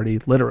over the party,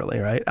 literally,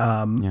 right?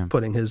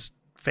 Putting his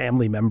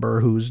family member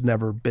who's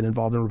never been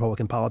involved in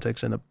Republican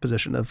politics in a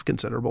position of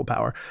considerable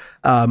power.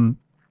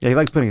 Yeah, he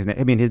likes putting his name.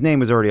 I mean, his name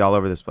was already all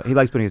over this place. He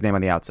likes putting his name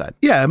on the outside.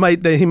 Yeah,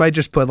 he might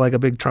just put like a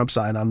big Trump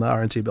sign on the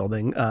RNC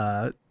building,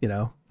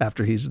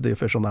 after he's the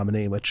official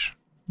nominee, which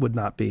would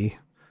be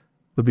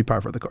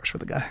par for the course for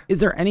the guy. Is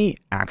there any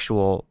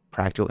actual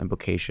practical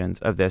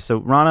implications of this?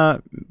 So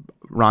Ronna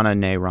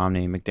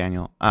Romney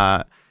McDaniel,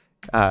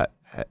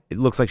 it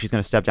looks like she's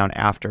going to step down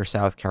after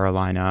South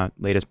Carolina.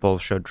 Latest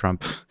polls showed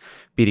Trump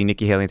beating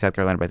Nikki Haley in South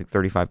Carolina by, I think,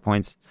 35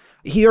 points.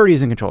 He already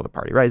is in control of the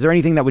party, right? Is there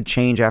anything that would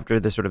change after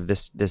this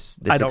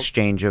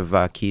exchange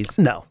of keys?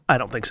 No, I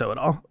don't think so at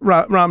all.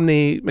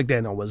 Romney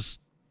McDaniel was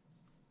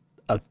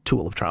a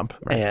tool of Trump,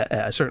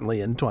 right.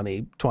 Certainly in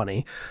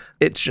 2020.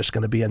 It's just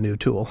going to be a new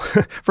tool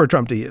for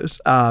Trump to use,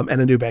 and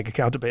a new bank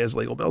account to pay his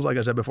legal bills. Like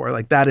I said before,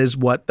 like that is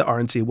what the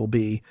RNC will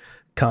be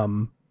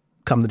come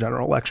the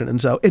general election. And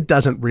so it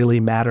doesn't really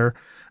matter.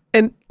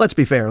 And let's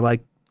be fair,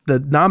 like the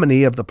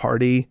nominee of the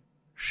party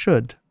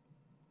should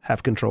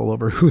have control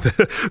over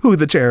who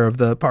the chair of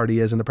the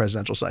party is in the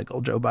presidential cycle.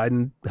 Joe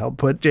Biden helped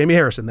put Jamie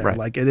Harris in there. Right.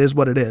 Like it is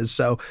what it is.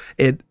 So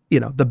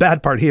the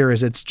bad part here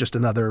is it's just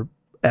another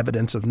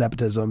evidence of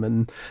nepotism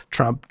and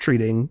Trump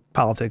treating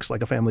politics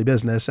like a family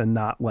business and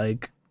not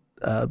like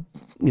a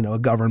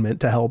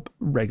government to help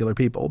regular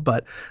people.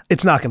 But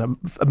it's not going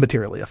to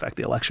materially affect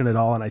the election at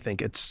all. And I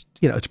think it's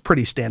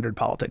pretty standard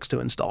politics to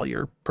install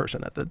your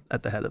person at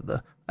the head of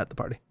the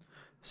party.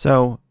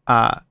 So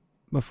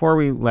before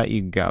we let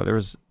you go, there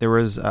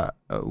was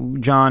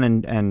John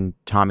and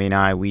Tommy and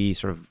I, we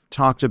sort of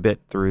talked a bit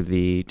through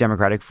the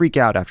Democratic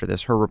freakout after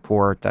this Her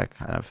report that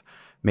kind of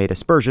made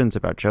aspersions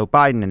about Joe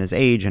Biden and his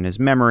age and his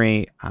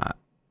memory.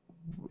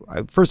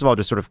 First of all,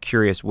 just sort of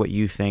curious what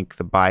you think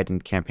the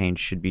Biden campaign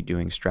should be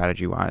doing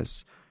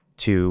strategy-wise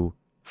to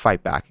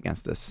fight back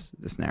against this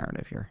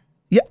narrative here.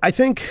 Yeah, I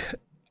think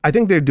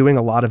they're doing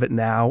a lot of it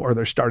now, or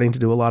they're starting to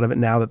do a lot of it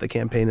now that the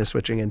campaign is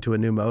switching into a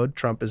new mode.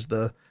 Trump is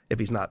if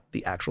he's not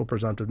the actual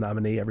presumptive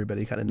nominee,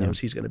 everybody kind of knows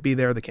he's going to be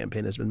there. The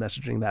campaign has been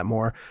messaging that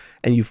more.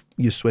 And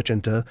you switch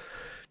into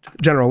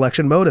general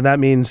election mode, and that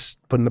means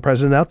putting the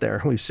president out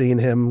there. We've seen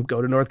him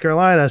go to North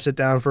Carolina, sit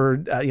down for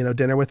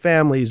dinner with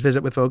families,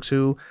 visit with folks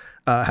who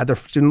had their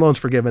student loans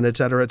forgiven, et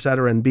cetera,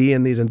 and be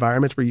in these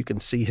environments where you can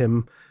see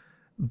him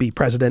be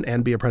president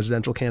and be a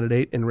presidential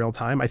candidate in real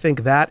time. I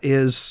think that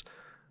is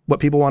what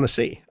people want to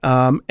see.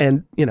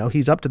 And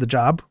he's up to the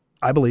job.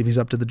 I believe he's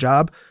up to the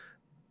job,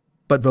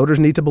 but voters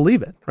need to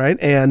believe it, right?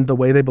 And the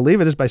way they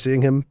believe it is by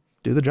seeing him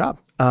do the job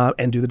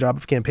and do the job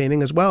of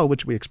campaigning as well,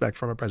 which we expect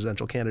from a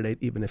presidential candidate,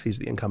 even if he's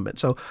the incumbent.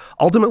 So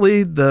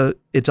ultimately,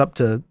 it's up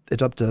to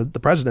the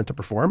president to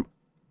perform.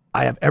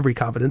 I have every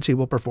confidence he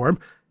will perform.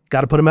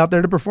 Got to put him out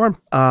there to perform.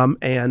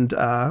 And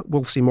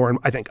we'll see more.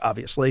 I think,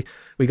 obviously,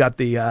 we got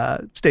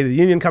the State of the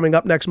Union coming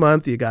up next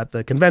month. You got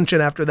the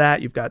convention after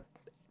that. You've got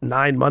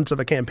 9 months of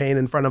a campaign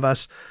in front of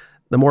us.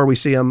 The more we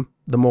see him,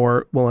 the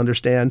more we'll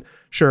understand.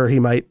 Sure, he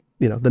might,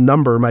 the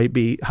number might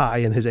be high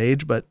in his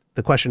age, but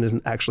the question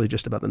isn't actually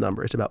just about the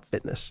number. It's about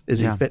fitness. Is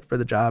he fit for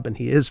the job? And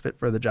he is fit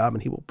for the job,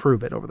 and he will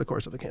prove it over the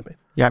course of the campaign.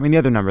 Yeah, I mean, the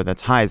other number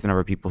that's high is the number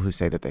of people who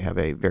say that they have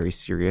a very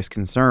serious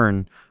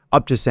concern,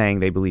 up to saying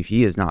they believe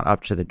he is not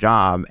up to the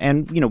job.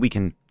 And, we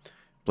can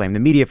blame the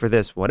media for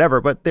this, whatever,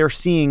 but they're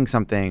seeing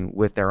something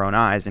with their own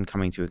eyes and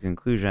coming to a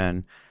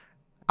conclusion.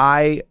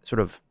 I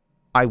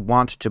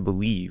want to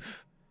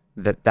believe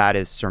that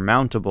is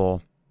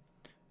surmountable,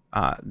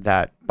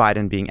 that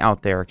Biden being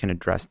out there can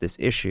address this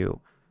issue.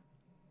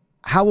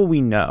 How will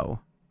we know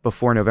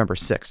before November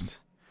 6th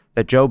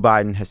that Joe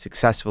Biden has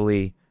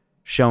successfully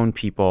shown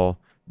people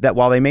that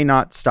while they may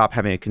not stop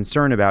having a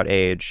concern about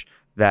age,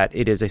 that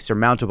it is a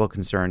surmountable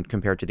concern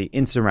compared to the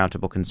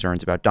insurmountable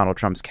concerns about Donald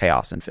Trump's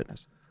chaos and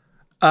fitness?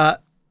 I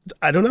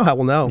don't know how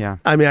we'll know. Yeah.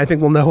 I mean, I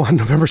think we'll know on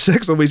November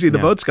 6th when we see the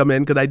votes come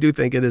in, because I do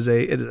think it is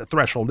a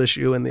threshold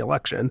issue in the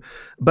election.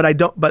 But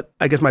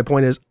I guess my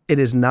point is it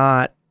is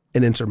not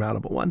an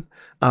insurmountable one.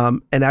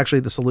 And actually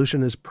the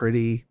solution is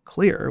pretty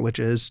clear, which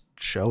is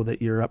show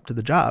that you're up to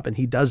the job. And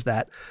he does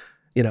that.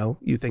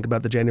 You think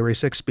about the January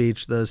 6th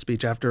speech, the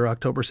speech after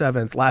October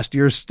 7th, last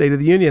year's State of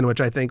the Union, which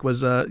I think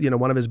was,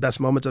 one of his best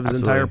moments of his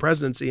entire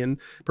presidency and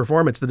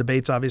performance. The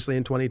debates, obviously,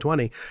 in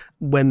 2020,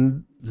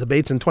 when the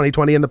debates in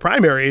 2020 in the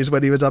primaries,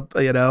 when he was up,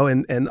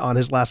 and on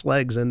his last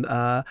legs and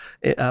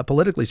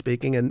politically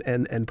speaking,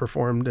 and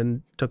performed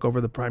and took over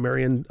the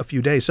primary in a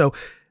few days. So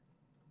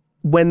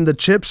when the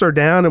chips are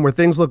down and where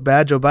things look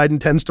bad, Joe Biden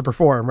tends to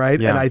perform, right?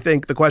 Yeah. And I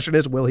think the question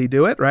is, will he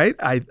do it, right?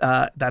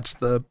 That's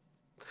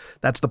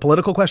the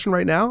political question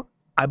right now.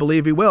 I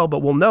believe he will,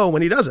 but we'll know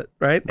when he does it,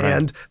 right?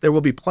 And there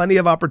will be plenty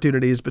of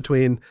opportunities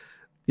between,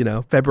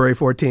 February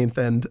 14th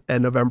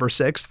and November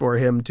 6th for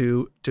him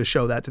to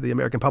show that to the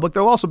American public.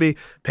 There'll also be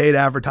paid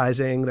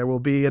advertising. There will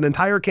be an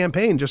entire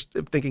campaign, just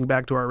thinking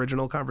back to our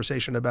original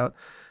conversation about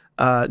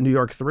New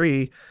York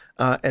 3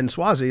 and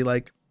Swazi,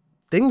 like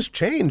things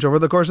change over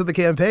the course of the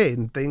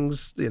campaign.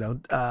 Things,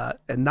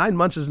 and 9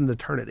 months is an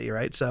eternity,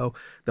 right? So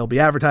there'll be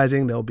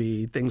advertising, there'll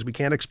be things we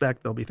can't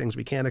expect, there'll be things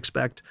we can't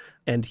expect,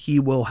 and he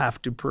will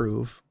have to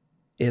prove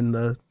in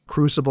the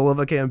crucible of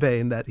a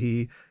campaign that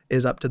he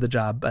is up to the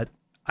job. But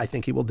I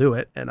think he will do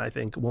it, and I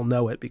think we'll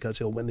know it because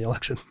he'll win the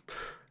election.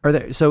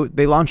 So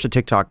they launched a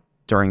TikTok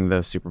during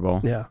the Super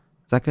Bowl. Yeah.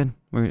 Is that good?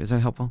 Is that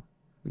helpful?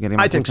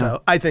 I think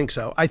so.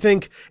 I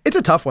think it's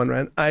a tough one,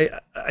 Ren. I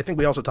think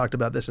we also talked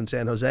about this in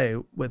San Jose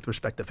with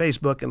respect to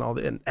Facebook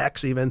and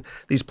X, even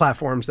these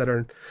platforms that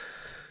are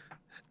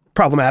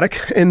problematic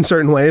in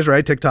certain ways,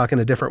 right? TikTok in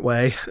a different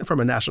way from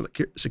a national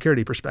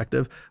security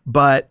perspective.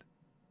 But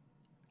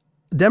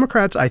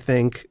Democrats, I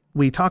think,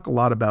 we talk a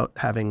lot about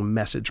having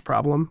message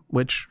problem,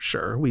 which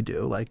sure we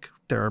do. Like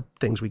there are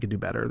things we could do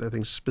better. There are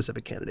things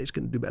specific candidates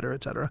can do better,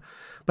 et cetera.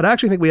 But I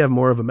actually think we have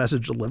more of a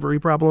message delivery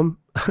problem,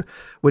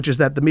 which is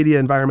that the media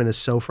environment is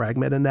so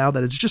fragmented now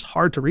that it's just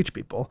hard to reach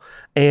people.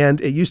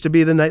 And it used to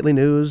be the nightly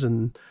news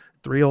and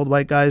 3 old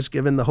white guys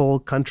giving the whole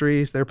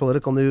country their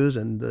political news,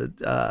 and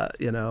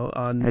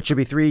on it should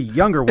be 3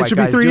 younger white guys. It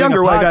should be 3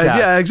 younger white guys.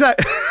 Yeah,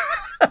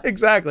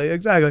 exactly.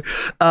 exactly.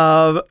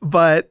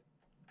 But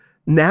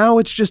now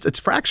it's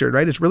fractured,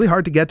 right? It's really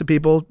hard to get to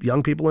people,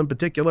 young people in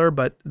particular,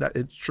 but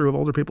it's true of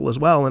older people as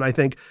well. And I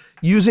think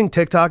using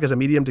TikTok as a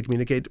medium to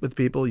communicate with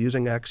people,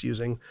 using X,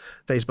 using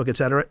Facebook, et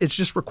cetera, it's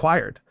just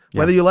required. Yeah.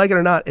 Whether you like it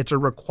or not, it's a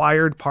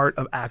required part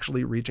of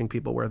actually reaching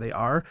people where they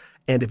are.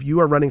 And if you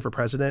are running for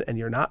president and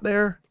you're not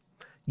there,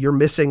 you're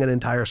missing an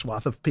entire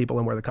swath of people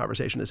and where the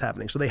conversation is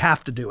happening. So they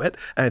have to do it.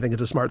 And I think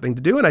it's a smart thing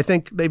to do. And I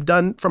think they've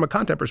done, from a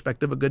content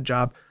perspective, a good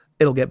job.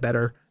 It'll get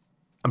better.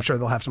 I'm sure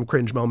they'll have some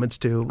cringe moments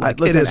too.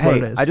 Listen, it is what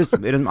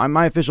it is.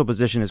 My official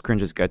position is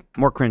cringe is good.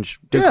 More cringe,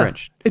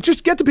 cringe. It's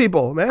just get to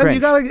people, man. Cringe. You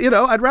gotta,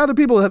 I'd rather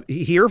people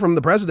hear from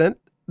the president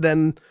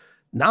than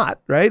not,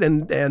 right?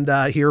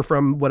 And hear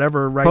from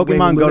whatever right-wing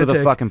Pokemon lunatic. Go to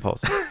the fucking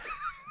polls.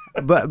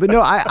 but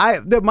no,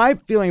 my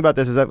feeling about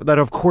this is that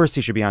of course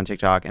he should be on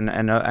TikTok, and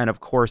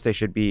of course they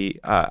should be,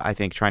 I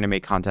think, trying to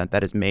make content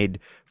that is made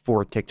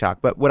for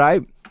TikTok. But what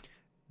I've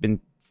been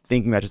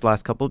thinking about just the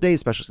last couple of days,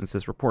 especially since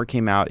this report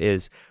came out,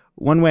 is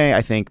one way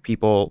I think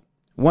people,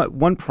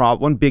 one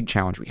big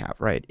challenge we have,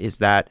 right, is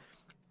that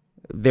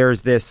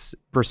there's this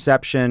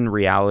perception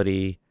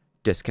reality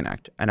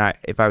disconnect. And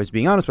if I was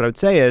being honest, what I would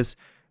say is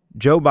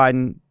Joe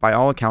Biden, by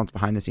all accounts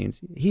behind the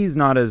scenes, he's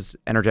not as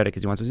energetic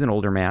as he wants to. He's an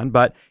older man,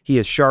 but he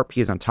is sharp.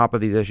 He is on top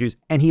of these issues.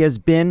 And he has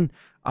been,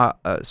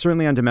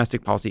 certainly on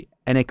domestic policy,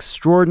 an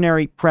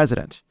extraordinary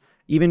president.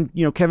 Even,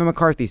 Kevin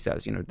McCarthy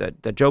says,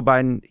 that Joe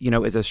Biden,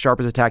 is as sharp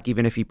as a tack,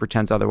 even if he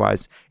pretends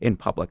otherwise in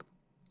public.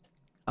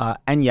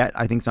 And yet,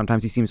 I think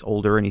sometimes he seems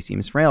older and he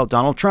seems frail.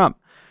 Donald Trump,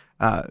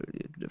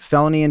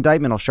 felony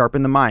indictment will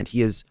sharpen the mind.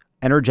 He is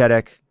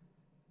energetic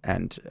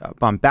and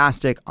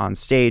bombastic on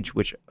stage,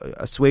 which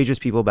assuages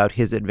people about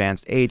his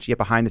advanced age. Yet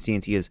behind the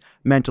scenes, he is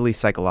mentally,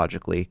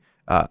 psychologically,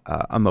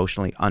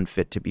 emotionally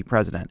unfit to be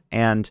president.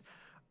 And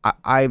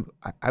I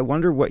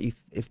wonder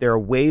if there are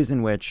ways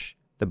in which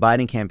the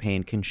Biden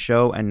campaign can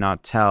show and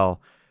not tell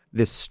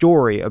this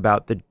story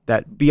about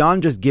that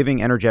beyond just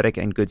giving energetic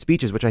and good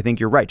speeches, which I think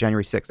you're right.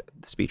 January 6th,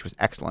 the speech was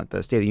excellent.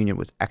 The State of the Union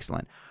was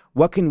excellent.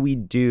 What can we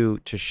do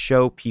to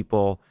show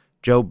people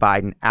Joe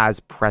Biden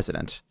as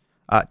president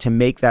to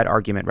make that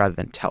argument rather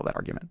than tell that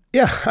argument?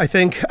 Yeah,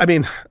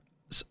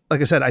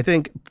 like I said, I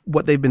think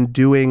what they've been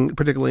doing,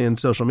 particularly in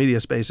social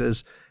media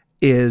spaces,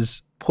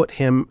 is put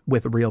him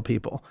with real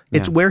people.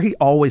 It's where he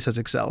always has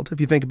excelled. If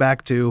you think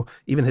back to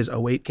even his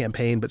 2008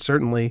 campaign, but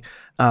certainly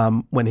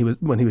when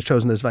he was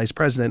chosen as vice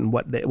president, and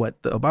what the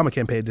Obama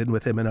campaign did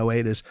with him in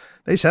 2008 is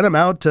they sent him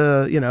out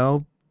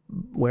to,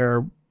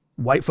 where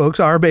white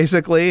folks are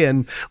basically,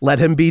 and let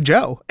him be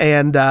Joe.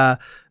 And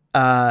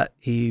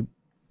he,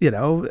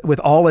 with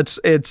all its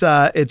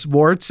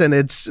warts and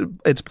its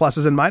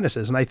pluses and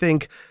minuses. And I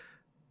think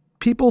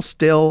people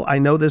still, I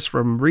know this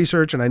from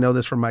research and I know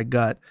this from my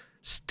gut,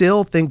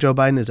 still think Joe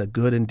Biden is a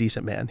good and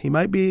decent man. He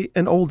might be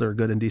an older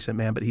good and decent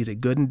man, but he's a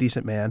good and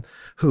decent man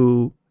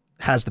who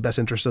has the best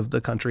interests of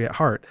the country at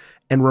heart.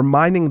 And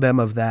reminding them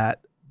of that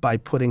by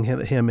putting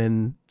him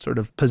in sort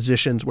of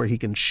positions where he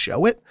can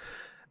show it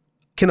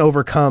can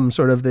overcome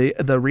sort of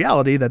the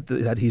reality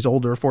that he's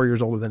older, 4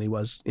 years older than he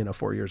was,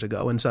 4 years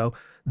ago. And so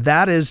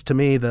that is, to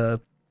me,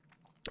 that's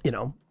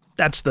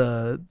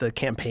the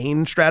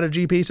campaign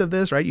strategy piece of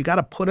this, right? You got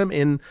to put him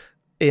in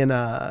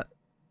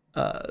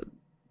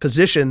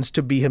positions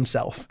to be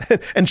himself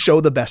and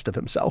show the best of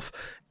himself.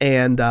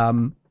 And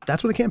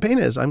that's what a campaign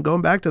is. I'm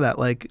going back to that.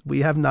 Like,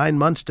 we have 9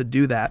 months to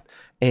do that.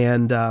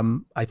 And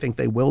I think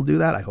they will do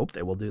that. I hope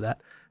they will do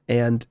that.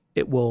 And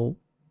it will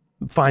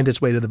find its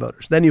way to the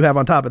voters. Then you have,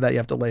 on top of that, you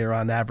have to layer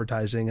on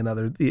advertising and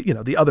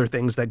the other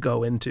things that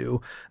go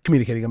into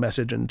communicating a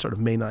message and sort of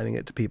mainlining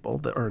it to people,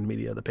 the earned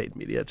media, the paid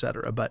media, et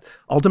cetera. But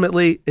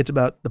ultimately, it's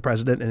about the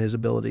president and his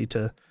ability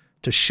to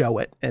show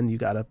it. And you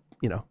got to,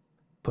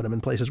 put him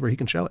in places where he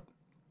can show it.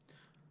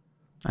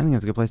 I think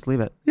that's a good place to leave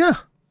it. Yeah.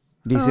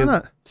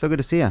 DC, so good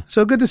to see you.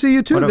 So good to see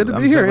you too. Good to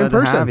be here in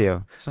person. Have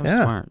you. So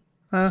smart.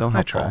 So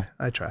helpful.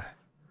 I try.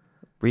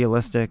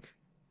 realistic,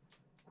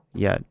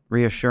 yet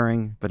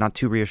reassuring, but not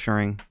too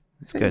reassuring.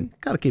 It's good.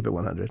 Got to keep it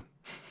 100.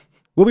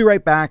 We'll be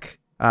right back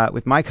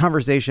with my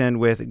conversation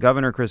with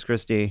Governor Chris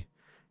Christie,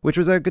 which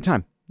was a good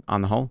time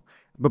on the whole.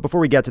 But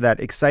before we get to that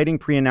exciting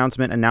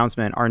pre-announcement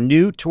announcement, our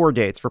new tour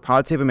dates for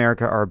Pod Save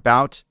America are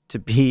about to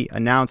be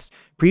announced.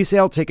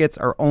 Pre-sale tickets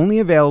are only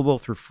available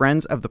through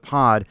Friends of the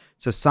Pod,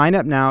 so sign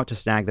up now to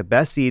snag the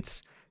best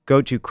seats.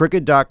 Go to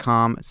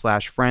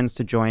crooked.com/friends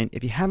to join.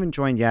 If you haven't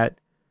joined yet,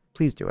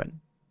 please do it.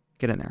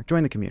 Get in there.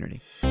 Join the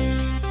community.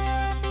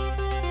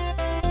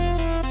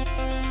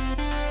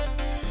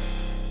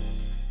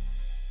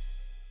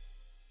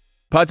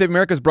 Pod Save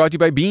America is brought to you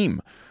by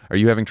Beam. Are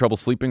you having trouble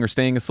sleeping or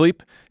staying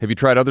asleep? Have you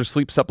tried other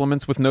sleep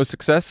supplements with no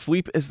success?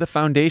 Sleep is the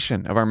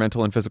foundation of our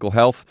mental and physical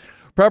health.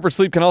 Proper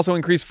sleep can also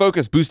increase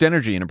focus, boost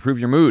energy, and improve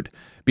your mood.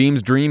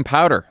 Beam's Dream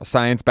Powder, a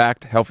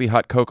science-backed, healthy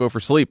hot cocoa for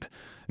sleep.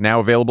 Now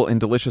available in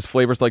delicious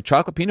flavors like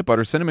chocolate peanut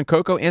butter, cinnamon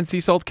cocoa, and sea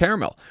salt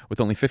caramel, with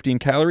only 15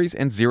 calories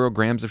and 0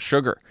 grams of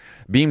sugar.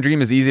 Beam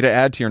Dream is easy to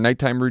add to your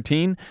nighttime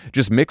routine.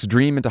 Just mix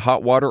Dream into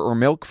hot water or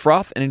milk,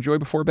 froth, and enjoy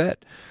before bed.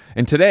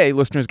 And today,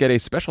 listeners get a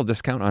special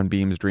discount on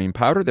Beam's Dream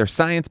Powder. They're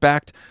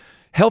science-backed,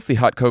 healthy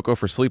hot cocoa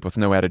for sleep with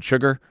no added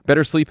sugar.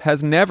 Better sleep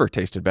has never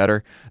tasted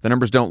better. The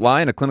numbers don't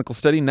lie. In a clinical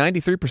study,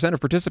 93% of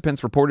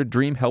participants reported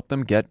Dream helped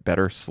them get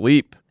better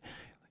sleep.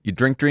 You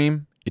drink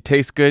Dream, you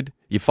taste good,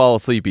 you fall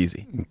asleep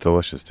easy.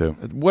 Delicious, too.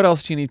 What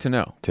else do you need to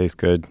know? Tastes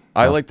good.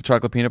 I like the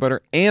chocolate peanut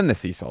butter and the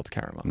sea salt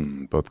caramel.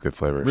 Both good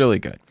flavors. Really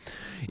good.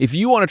 If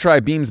you want to try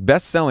Beam's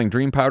best-selling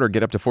Dream Powder,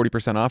 get up to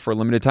 40% off for a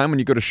limited time when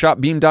you go to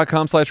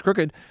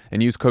shopbeam.com/crooked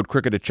and use code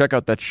crooked at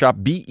checkout. That's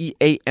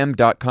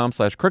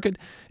shopbeam.com/crooked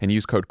and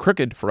use code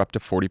crooked for up to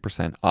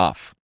 40%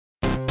 off.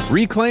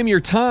 Reclaim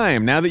your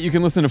time now that you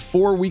can listen to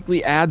 4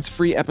 weekly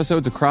ads-free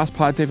episodes across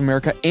Pod Save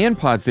America and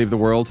Pod Save the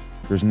World.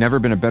 There's never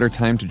been a better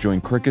time to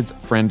join Crooked's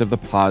Friend of the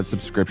Pod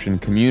subscription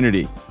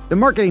community. The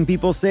marketing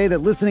people say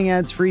that listening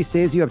ads-free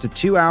saves you up to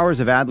 2 hours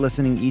of ad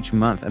listening each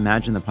month.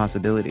 Imagine the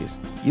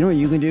possibilities. You know what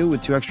you can do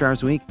with 2 extra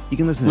hours a week? You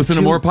can listen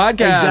to more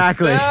podcasts.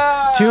 Exactly.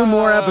 2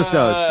 more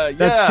episodes.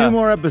 That's 2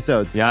 more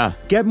episodes. Yeah.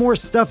 Get more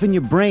stuff in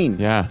your brain.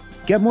 Yeah.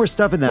 Get more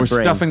stuff in that brain.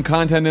 More stuff and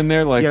content in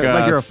there like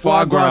you're a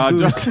foie gras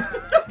goose.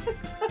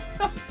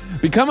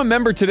 Become a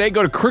member today.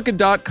 Go to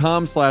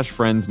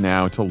crooked.com/friends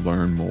now to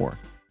learn more.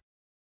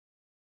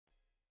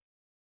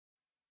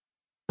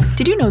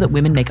 Did you know that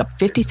women make up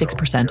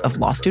 56% of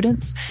law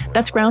students?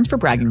 That's grounds for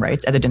bragging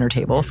rights at the dinner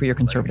table for your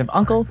conservative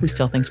uncle who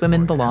still thinks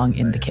women belong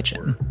in the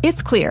kitchen.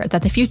 It's clear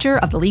that the future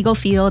of the legal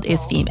field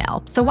is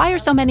female. So why are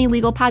so many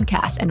legal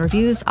podcasts and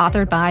reviews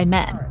authored by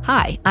men?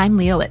 Hi, I'm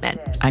Leah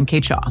Littman. I'm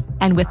Kate Shaw.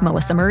 And with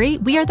Melissa Murray,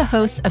 we are the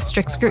hosts of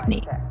Strict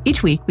Scrutiny.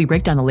 Each week, we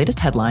break down the latest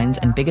headlines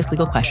and biggest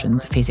legal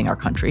questions facing our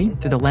country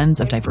through the lens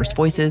of diverse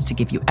voices to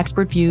give you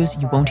expert views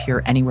you won't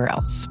hear anywhere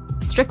else.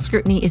 Strict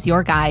Scrutiny is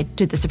your guide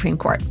to the Supreme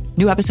Court.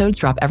 New episodes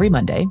drop every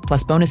Monday,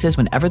 plus bonuses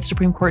whenever the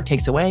Supreme Court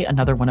takes away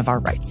another one of our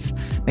rights.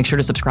 Make sure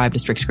to subscribe to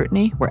Strict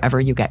Scrutiny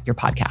wherever you get your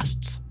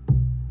podcasts.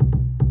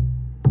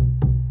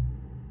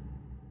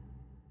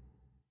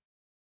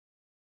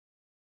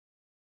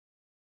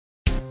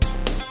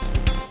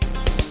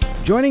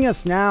 Joining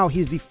us now,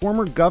 he's the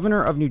former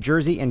governor of New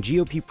Jersey and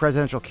GOP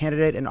presidential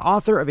candidate and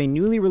author of a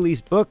newly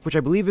released book, which I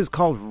believe is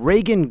called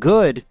Reagan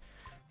Good.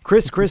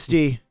 Chris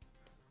Christie,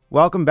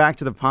 welcome back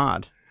to the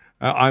pod.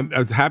 I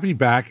was happy to be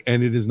back,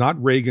 and it is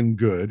not Reagan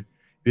Good.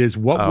 It is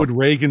What Would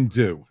Reagan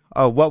Do?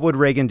 Oh, what would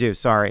Reagan do?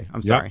 Sorry.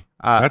 I'm sorry.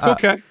 That's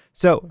okay.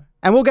 So,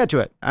 and we'll get to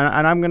it.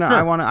 And I'm going to,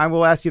 Sure. I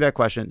will ask you that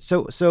question.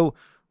 So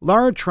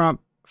Laura Trump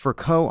for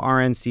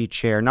co-RNC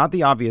chair, not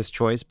the obvious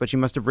choice, but she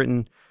must have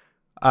written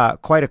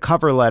quite a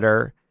cover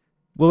letter.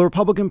 Will the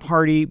Republican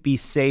Party be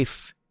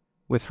safe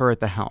with her at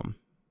the helm?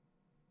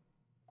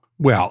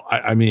 Well,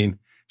 I mean,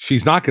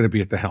 she's not going to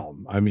be at the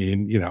helm. I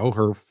mean, you know,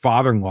 her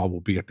father-in-law will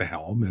be at the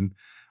helm, and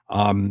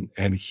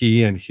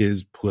he and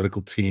his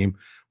political team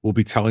will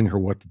be telling her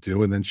what to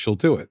do, and then she'll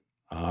do it.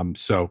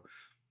 So,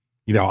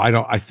 you know,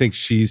 I think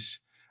she's,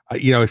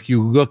 you know, if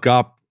you look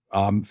up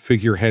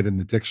figurehead in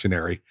the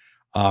dictionary,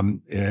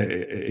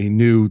 a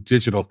new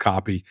digital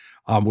copy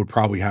would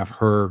probably have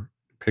her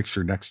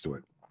picture next to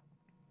it.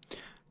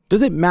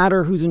 Does it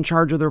matter who's in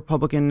charge of the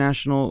Republican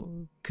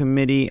National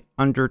Committee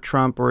under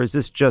Trump, or is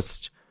this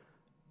just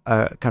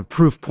a kind of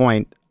proof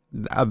point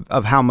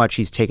of how much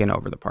he's taken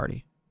over the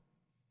party?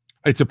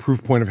 It's a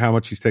proof point of how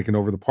much he's taken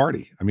over the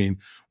party. I mean,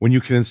 when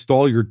you can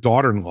install your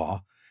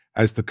daughter-in-law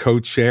as the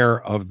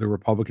co-chair of the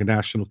Republican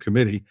National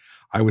Committee,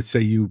 I would say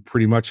you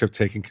pretty much have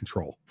taken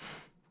control.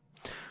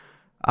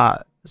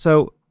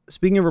 So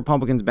speaking of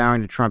Republicans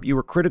bowing to Trump, you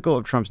were critical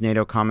of Trump's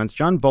NATO comments.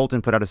 John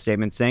Bolton put out a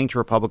statement saying to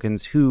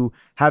Republicans who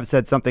have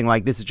said something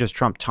like, this is just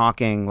Trump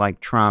talking like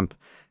Trump,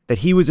 that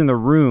he was in the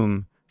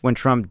room when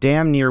Trump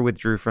damn near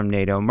withdrew from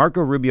NATO.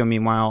 Marco Rubio,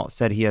 meanwhile,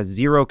 said he has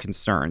zero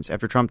concerns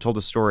after Trump told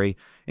a story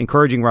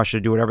encouraging Russia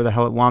to do whatever the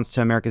hell it wants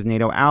to America's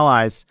NATO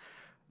allies.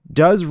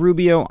 Does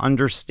Rubio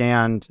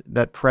understand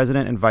that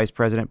president and vice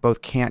president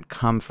both can't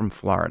come from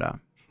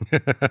Florida?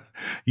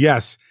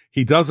 Yes,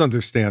 he does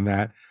understand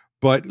that.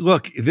 But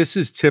look, this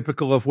is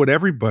typical of what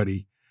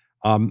everybody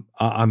on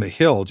the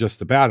Hill,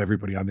 just about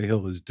everybody on the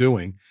Hill is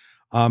doing,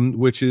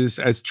 which is,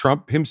 as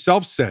Trump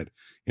himself said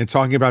in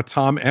talking about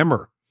Tom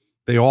Emmer,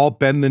 they all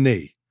bend the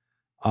knee.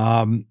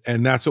 And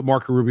that's what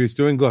Marco Rubio is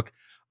doing. Look,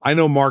 I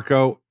know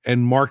Marco,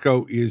 and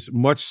Marco is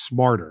much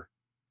smarter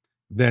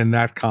than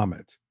that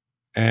comment.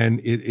 And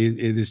it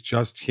is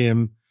just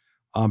him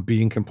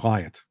being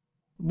compliant.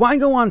 Why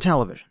go on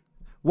television?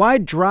 Why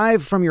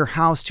drive from your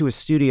house to a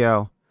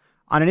studio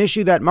on an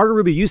issue that Marco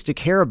Rubio used to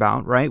care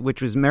about, right?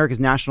 Which was America's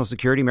national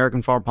security,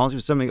 American foreign policy.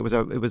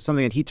 It was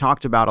something that he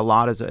talked about a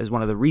lot as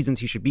one of the reasons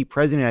he should be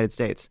president of the United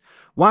States.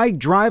 Why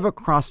drive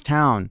across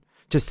town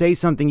to say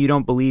something you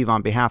don't believe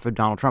on behalf of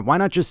Donald Trump? Why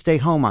not just stay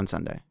home on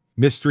Sunday?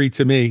 Mystery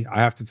to me.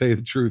 I have to tell you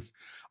the truth.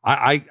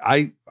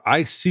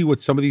 I see what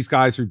some of these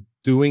guys are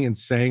doing and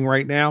saying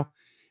right now.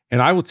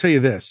 And I will tell you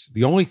this,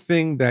 the only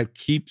thing that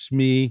keeps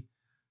me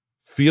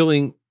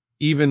feeling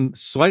even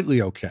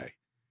slightly okay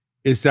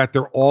is that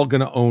they're all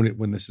going to own it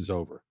when this is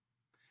over.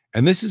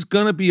 And this is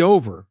going to be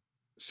over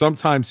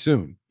sometime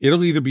soon.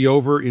 It'll either be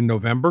over in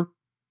November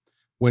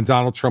when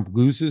Donald Trump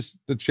loses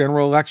the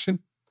general election,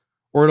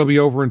 or it'll be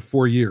over in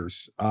 4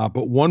 years.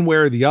 But one way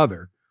or the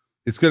other,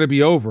 it's going to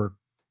be over.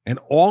 And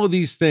all of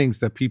these things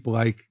that people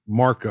like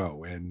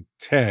Marco and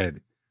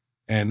Ted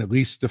and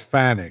Elise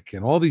Stefanik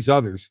and all these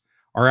others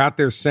are out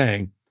there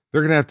saying,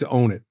 they're going to have to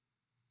own it.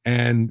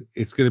 And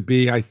it's going to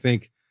be, I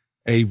think,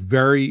 a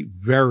very,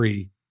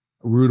 very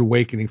rude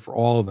awakening for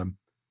all of them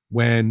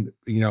when,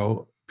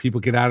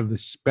 people get out of the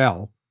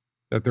spell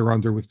that they're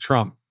under with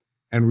Trump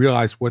and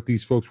realize what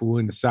these folks were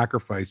willing to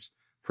sacrifice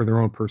for their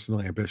own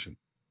personal ambition.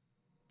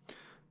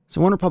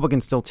 So one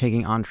Republican still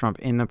taking on Trump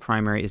in the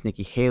primary is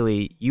Nikki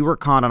Haley. You were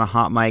caught on a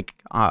hot mic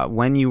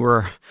when you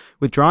were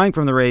withdrawing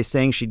from the race,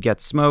 saying she'd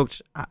get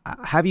smoked.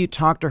 Have you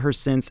talked to her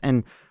since?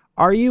 And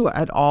are you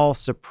at all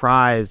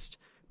surprised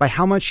by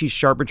how much she's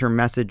sharpened her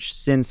message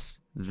since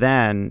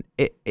then?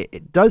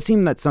 It does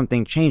seem that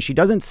something changed. She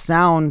doesn't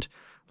sound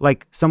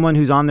like someone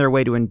who's on their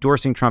way to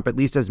endorsing Trump, at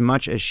least as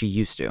much as she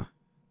used to.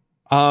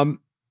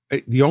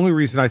 The only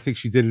reason I think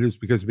she did it is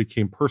because it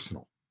became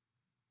personal.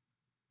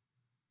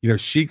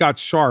 She got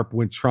sharp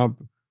when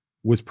Trump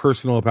was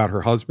personal about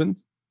her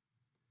husband.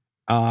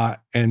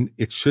 And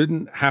it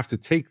shouldn't have to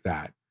take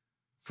that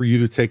for you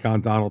to take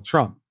on Donald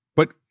Trump.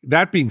 But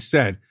that being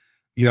said,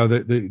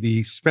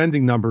 the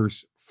spending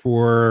numbers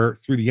through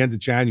the end of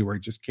January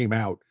just came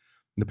out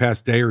in the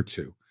past day or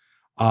two.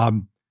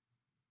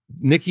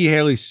 Nikki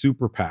Haley's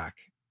super PAC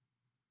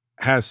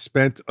has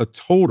spent a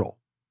total,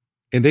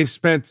 and they've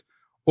spent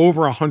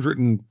over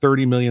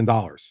 $130 million.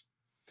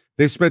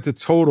 They spent a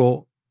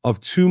total of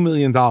 $2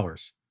 million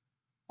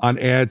on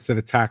ads that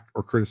attack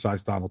or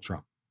criticize Donald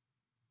Trump.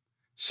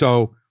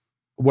 So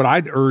what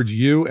I'd urge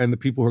you and the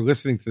people who are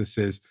listening to this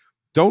is,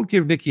 don't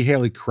give Nikki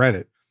Haley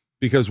credit,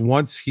 because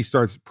once he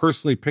starts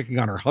personally picking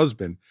on her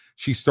husband,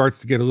 she starts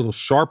to get a little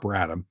sharper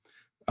at him.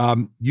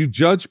 You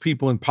judge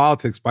people in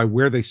politics by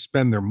where they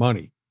spend their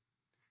money.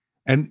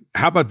 And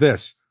how about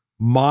this?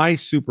 My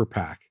super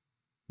PAC,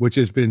 which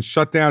has been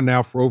shut down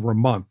now for over a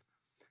month,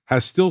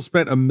 has still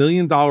spent $1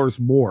 million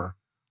more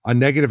on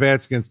negative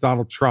ads against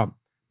Donald Trump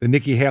than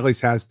Nikki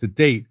Haley's has to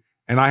date.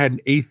 And I had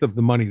 1/8 of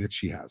the money that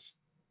she has.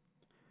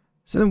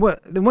 So then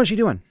what's she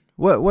doing?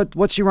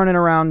 What's she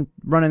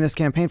running this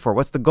campaign for?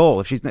 What's the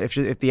goal?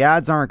 If the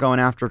ads aren't going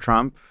after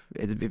Trump,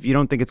 if you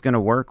don't think it's going to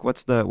work,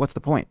 what's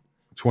the point?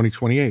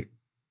 2028.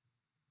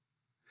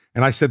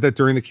 And I said that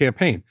during the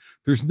campaign.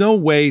 There's no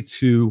way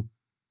to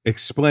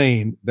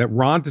explain that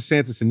Ron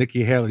DeSantis and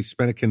Nikki Haley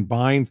spent a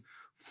combined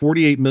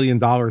 $48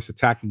 million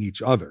attacking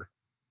each other,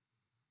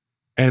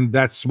 and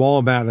that small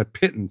amount of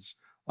pittance,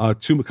 a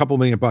couple $1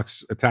 million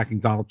attacking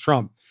Donald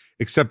Trump,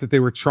 except that they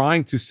were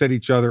trying to set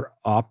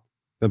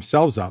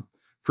themselves up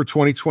for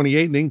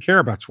 2028, and they didn't care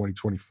about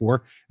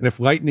 2024. And if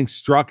lightning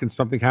struck and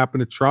something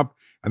happened to Trump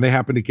and they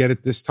happened to get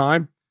it this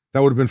time,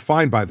 that would have been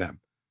fine by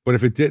them. But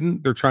if it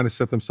didn't, they're trying to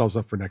set themselves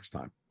up for next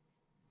time.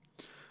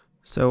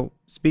 So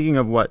speaking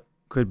of what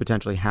could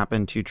potentially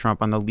happen to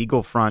Trump on the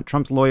legal front,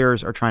 Trump's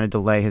lawyers are trying to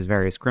delay his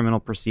various criminal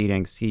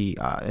proceedings. He,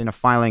 in a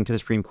filing to the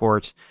Supreme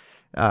Court,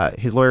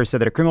 his lawyers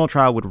said that a criminal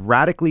trial would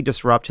radically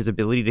disrupt his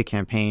ability to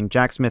campaign.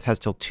 Jack Smith has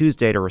till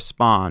Tuesday to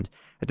respond.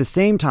 At the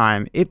same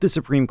time, if the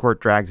Supreme Court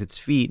drags its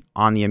feet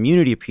on the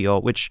immunity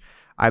appeal, which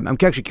I'm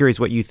actually curious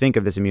what you think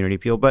of this immunity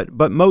appeal, but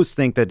most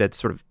think that it's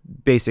sort of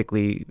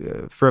basically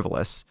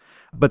frivolous.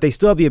 But they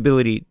still have the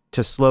ability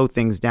to slow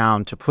things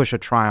down, to push a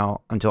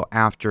trial until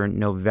after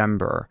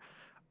November.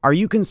 Are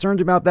you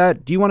concerned about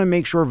that? Do you want to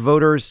make sure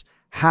voters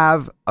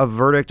have a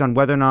verdict on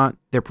whether or not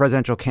their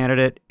presidential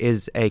candidate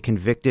is a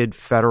convicted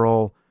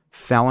federal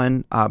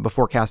felon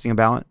before casting a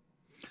ballot?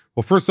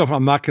 Well, first off,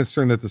 I'm not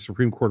concerned that the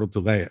Supreme Court will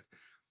delay it.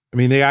 I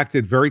mean, they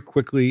acted very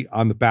quickly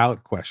on the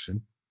ballot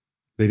question.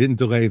 They didn't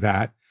delay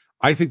that.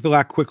 I think they'll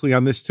act quickly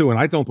on this too, and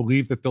I don't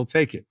believe that they'll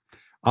take it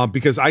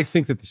because I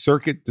think that the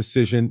circuit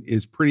decision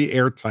is pretty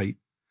airtight.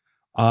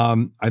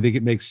 I think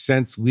it makes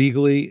sense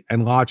legally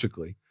and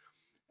logically.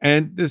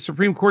 And the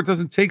Supreme Court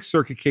doesn't take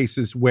circuit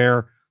cases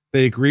where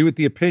they agree with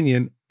the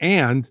opinion,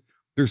 and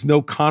there's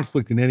no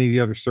conflict in any of the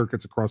other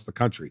circuits across the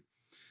country.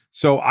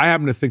 So I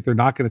happen to think they're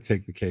not going to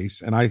take the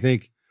case. And I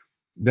think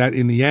that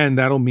in the end,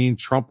 that'll mean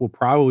Trump will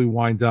probably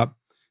wind up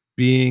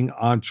being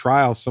on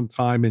trial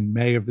sometime in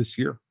May of this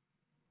year.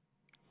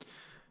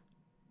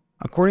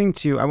 According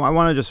to, I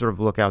want to just sort of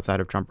look outside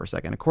of Trump for a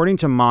second. According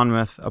to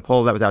Monmouth, a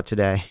poll that was out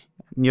today,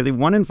 nearly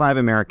 1 in 5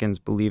 Americans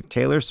believe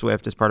Taylor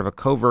Swift is part of a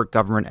covert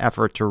government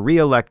effort to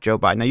re-elect Joe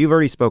Biden. Now, you've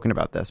already spoken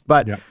about this,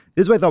 but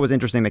This is what I thought was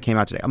interesting that came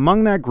out today.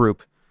 Among that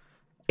group,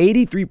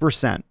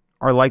 83%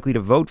 are likely to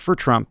vote for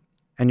Trump,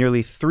 and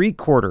nearly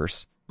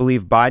 3/4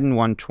 believe Biden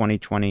won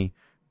 2020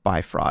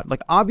 by fraud.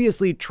 Like,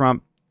 obviously,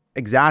 Trump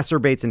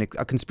exacerbates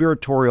a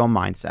conspiratorial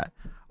mindset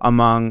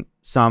among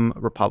some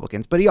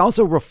Republicans, but he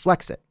also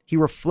reflects it. He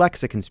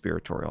reflects a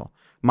conspiratorial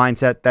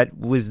mindset that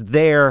was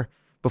there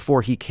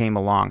before he came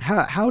along.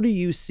 How do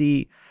you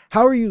see,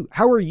 how are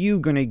you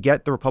going to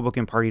get the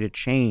Republican Party to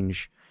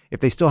change if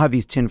they still have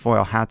these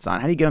tinfoil hats on?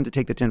 How do you get them to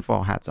take the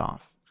tinfoil hats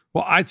off?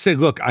 Well, I'd say,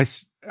 look,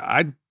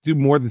 I'd do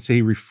more than say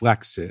he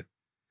reflects it.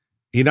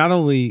 He not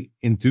only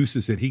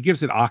induces it, he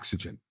gives it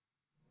oxygen.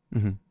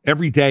 Mm-hmm.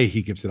 Every day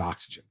he gives it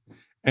oxygen.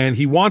 And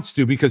he wants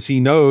to because he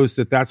knows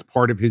that that's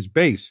part of his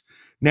base.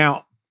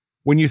 Now,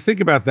 when you think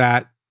about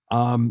that,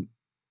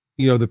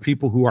 the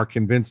people who are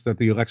convinced that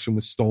the election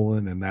was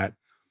stolen and that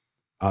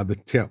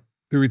the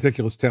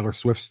ridiculous Taylor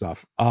Swift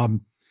stuff,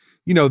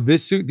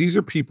 these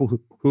are people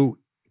who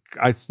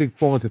I think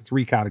fall into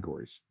 3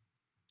 categories.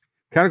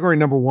 Category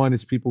number 1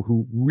 is people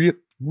who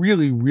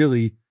really,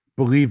 really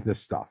believe this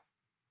stuff.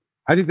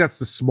 I think that's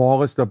the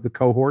smallest of the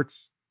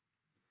cohorts.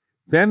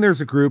 Then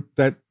there's a group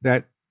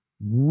that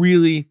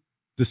really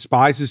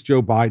despises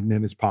Joe Biden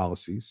and his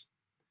policies,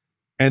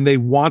 and they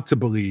want to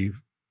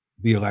believe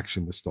the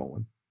election was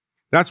stolen.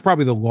 That's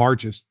probably the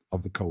largest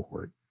of the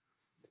cohort.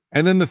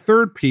 And then the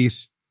third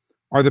piece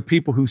are the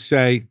people who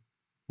say,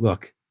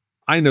 look,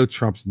 I know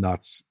Trump's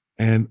nuts,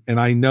 and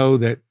I know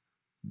that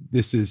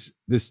this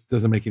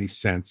doesn't make any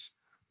sense,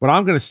 but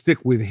I'm going to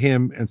stick with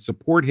him and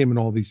support him in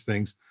all these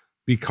things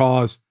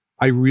because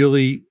I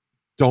really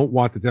don't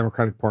want the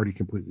Democratic Party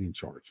completely in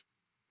charge.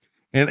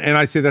 And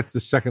I say that's the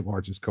second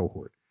largest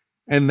cohort.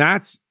 And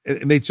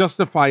they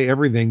justify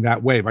everything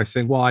that way by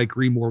saying, well, I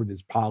agree more with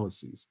his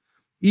policies,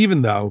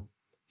 even though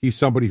he's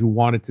somebody who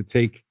wanted to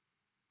take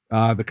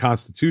the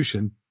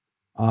Constitution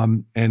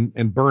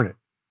and burn it.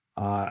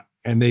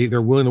 And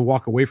they're willing to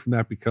walk away from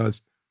that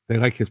because they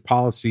like his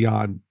policy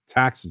on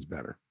taxes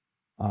better.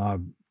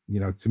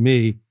 To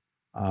me,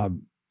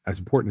 as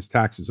important as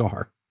taxes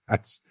are,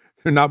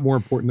 they're not more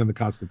important than the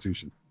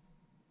Constitution.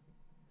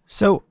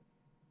 So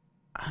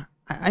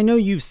I know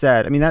you've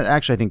said, I mean, that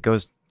actually I think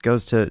goes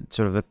to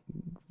sort of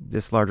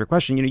this larger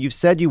question. You've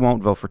said you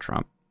won't vote for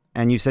Trump,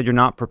 and you said you're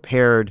not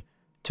prepared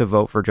to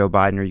vote for Joe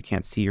Biden, or you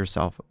can't see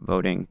yourself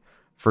voting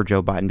for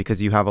Joe Biden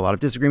because you have a lot of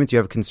disagreements. You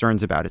have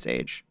concerns about his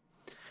age.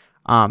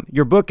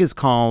 Your book is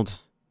called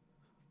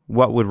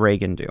What Would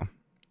Reagan Do?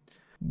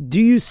 Do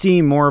you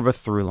see more of a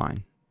through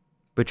line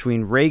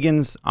between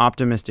Reagan's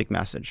optimistic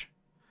message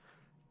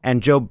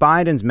and Joe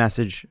Biden's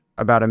message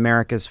about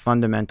America's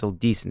fundamental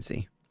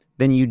decency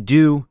than you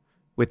do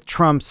with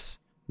Trump's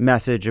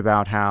message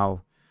about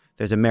how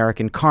there's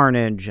American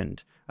carnage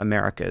and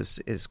America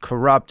is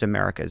corrupt,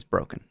 America is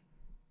broken?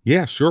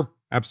 Yeah, sure.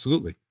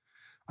 Absolutely.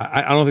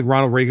 I don't think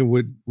Ronald Reagan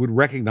would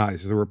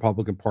recognize the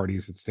Republican Party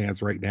as it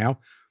stands right now.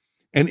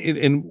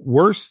 And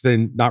worse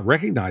than not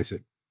recognize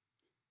it,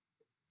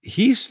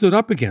 he stood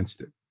up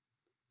against it.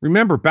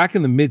 Remember, back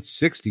in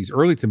the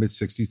early to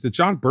mid-'60s, the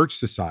John Birch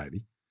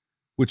Society,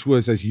 which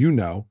was, as you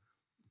know,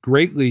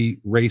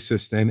 greatly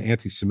racist and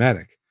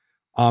anti-Semitic,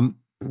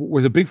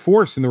 was a big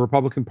force in the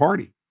Republican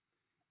Party.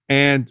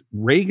 And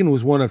Reagan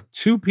was one of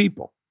 2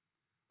 people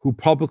who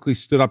publicly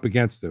stood up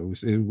against it. It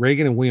was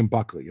Reagan and William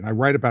Buckley. And I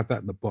write about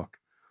that in the book.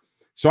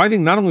 So I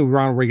think not only would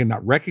Ronald Reagan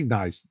not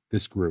recognize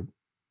this group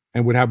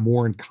and would have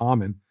more in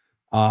common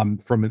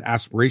from an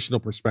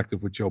aspirational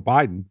perspective with Joe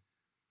Biden,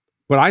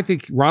 but I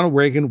think Ronald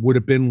Reagan would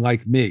have been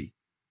like me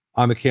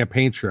on the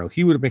campaign trail.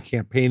 He would have been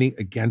campaigning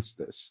against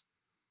this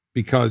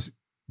because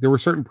there were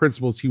certain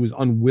principles he was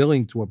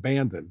unwilling to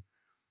abandon.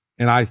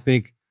 And I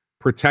think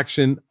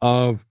protection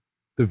of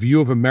the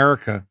view of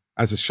America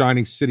as a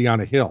shining city on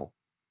a hill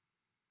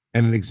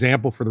and an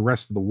example for the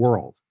rest of the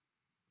world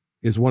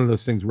is one of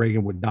those things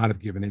Reagan would not have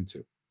given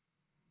into.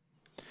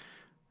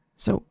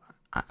 So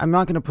I'm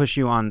not going to push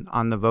you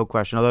on the vote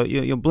question, although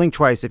you'll blink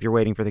twice if you're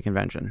waiting for the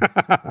convention.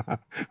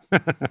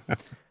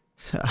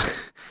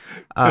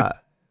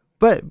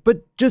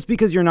 But just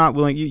because you're not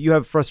willing, you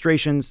have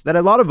frustrations that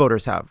a lot of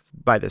voters have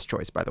by this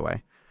choice, by the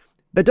way.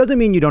 That doesn't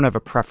mean you don't have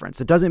a preference.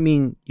 It doesn't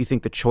mean you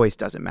think the choice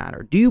doesn't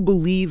matter. Do you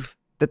believe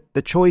that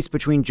the choice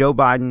between Joe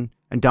Biden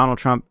and Donald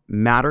Trump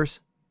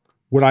matters?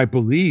 What I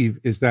believe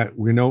is that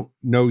we don't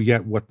know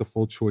yet what the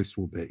full choice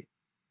will be.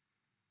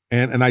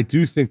 And I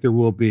do think there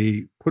will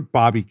be, put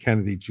Bobby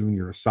Kennedy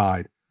Jr.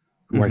 aside,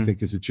 who I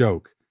think is a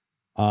joke,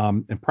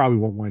 and probably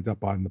won't wind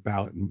up on the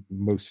ballot in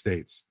most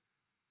states.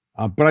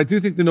 But I do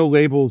think the no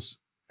labels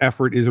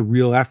effort is a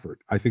real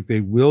effort. I think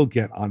they will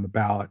get on the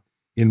ballot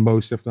in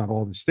most, if not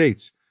all, the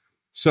states.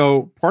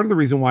 So part of the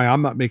reason why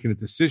I'm not making a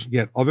decision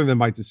yet, other than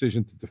my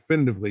decision to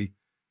definitively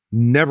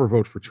never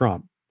vote for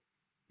Trump,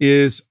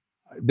 is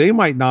they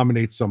might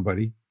nominate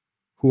somebody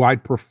who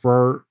I'd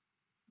prefer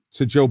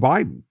to Joe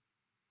Biden.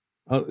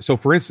 So,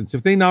 for instance,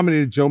 if they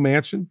nominated Joe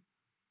Manchin,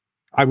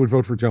 I would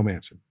vote for Joe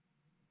Manchin.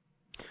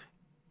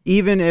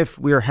 Even if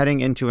we're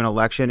heading into an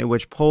election in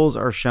which polls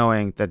are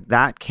showing that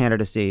that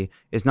candidacy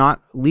is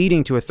not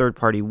leading to a third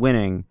party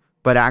winning,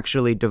 but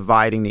actually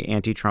dividing the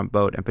anti-Trump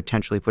vote and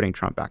potentially putting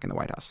Trump back in the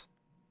White House.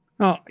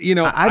 No, you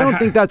know, I don't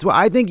think that's what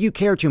I think. You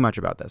care too much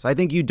about this. I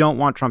think you don't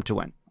want Trump to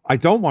win. I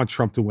don't want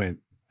Trump to win.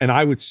 And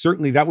I would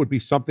certainly, that would be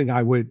something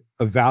I would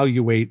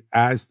evaluate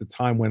as the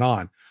time went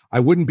on.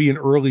 I wouldn't be an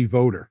early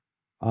voter.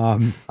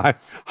 I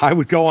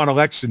would go on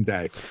election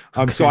day.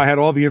 Okay. So I had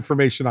all the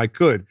information I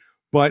could,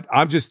 but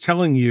I'm just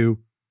telling you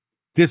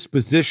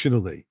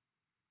dispositionally,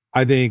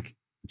 I think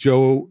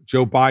Joe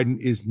Biden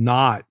is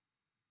not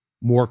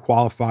more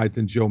qualified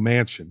than Joe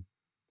Manchin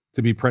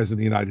to be president of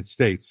the United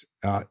States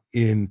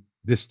in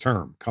this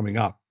term coming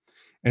up.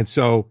 And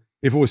so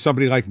if it was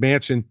somebody like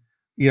Manchin,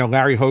 you know,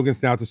 Larry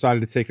Hogan's now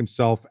decided to take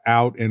himself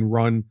out and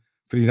run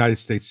for the United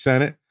States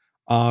Senate.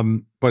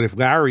 But if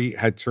Larry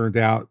had turned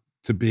out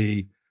to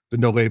be the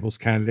no labels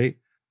candidate,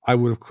 I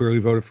would have clearly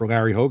voted for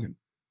Larry Hogan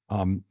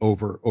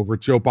over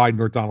Joe Biden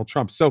or Donald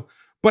Trump. So,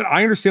 but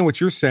I understand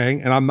what you're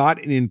saying, and I'm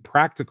not an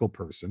impractical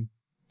person.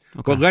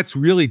 Okay. But let's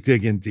really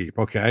dig in deep,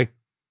 okay?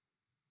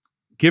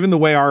 Given the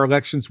way our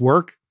elections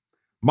work,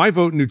 my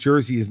vote in New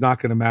Jersey is not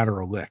going to matter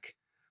a lick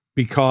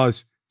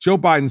because Joe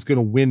Biden's going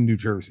to win New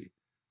Jersey.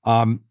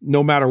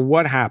 No matter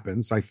what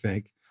happens, I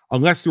think,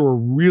 unless there were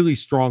a really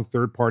strong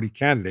third-party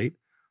candidate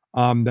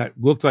that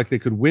looked like they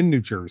could win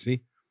New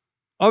Jersey.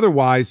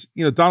 Otherwise,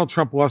 you know, Donald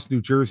Trump lost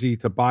New Jersey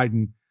to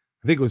Biden,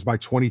 I think it was by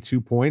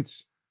 22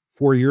 points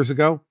 4 years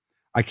ago.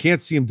 I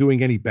can't see him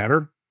doing any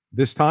better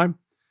this time.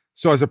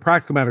 So as a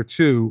practical matter,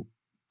 too,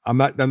 I'm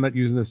not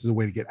using this as a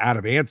way to get out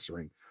of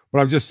answering, but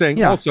I'm just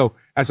saying also,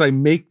 as I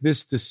make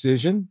this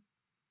decision,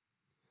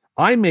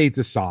 I may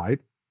decide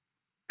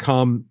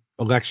come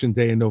election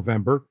day in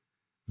November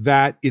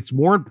that it's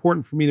more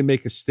important for me to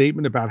make a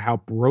statement about how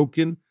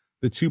broken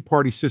the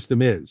two-party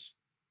system is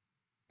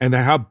and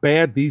how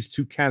bad these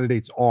two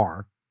candidates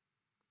are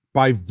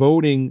by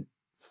voting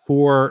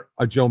for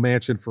a Joe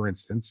Manchin, for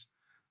instance,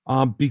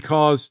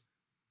 because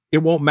it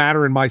won't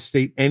matter in my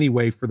state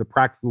anyway for the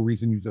practical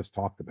reason you just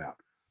talked about.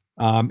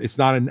 It's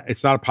not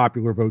a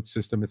popular vote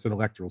system. It's an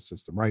electoral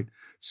system, right?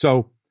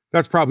 So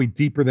that's probably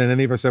deeper than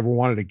any of us ever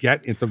wanted to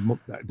get into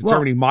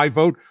determining my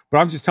vote. But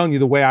I'm just telling you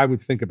the way I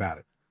would think about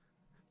it.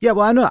 Yeah,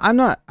 well, I'm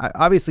not.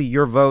 Obviously,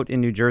 your vote in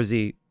New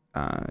Jersey,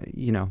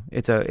 you know,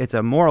 it's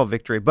a moral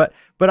victory. But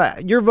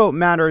your vote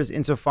matters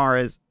insofar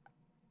as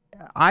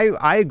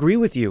I agree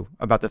with you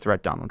about the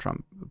threat Donald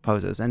Trump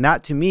poses, and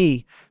that to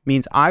me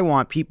means I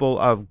want people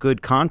of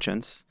good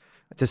conscience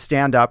to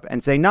stand up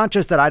and say not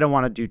just that I don't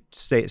want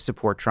to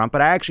support Trump, but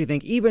I actually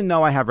think even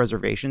though I have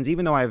reservations,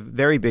 even though I have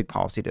very big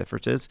policy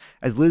differences,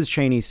 as Liz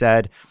Cheney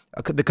said,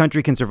 the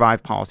country can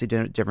survive policy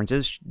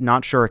differences.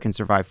 Not sure it can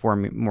survive 4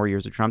 more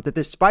years of Trump. That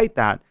despite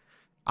that,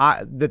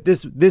 that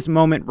this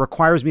moment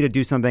requires me to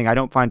do something I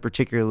don't find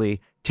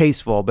particularly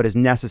tasteful, but is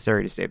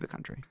necessary to save the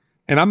country.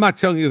 And I'm not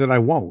telling you that I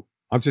won't.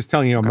 I'm just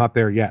telling you I'm not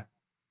there yet.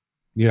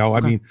 You know, I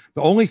mean,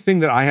 the only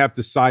thing that I have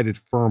decided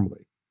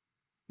firmly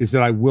is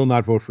that I will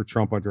not vote for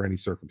Trump under any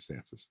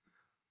circumstances.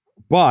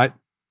 But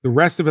the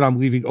rest of it, I'm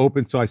leaving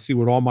open till I see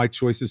what all my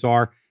choices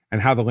are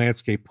and how the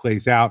landscape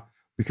plays out.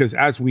 Because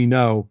as we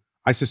know,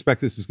 I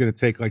suspect this is going to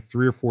take like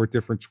 3 or 4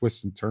 different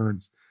twists and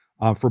turns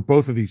for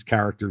both of these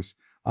characters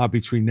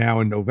between now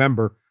and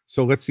November.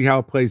 So let's see how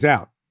it plays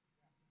out.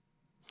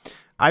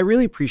 I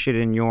really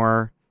appreciated in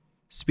your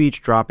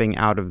speech dropping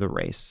out of the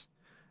race.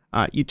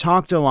 You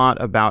talked a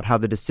lot about how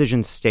the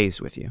decision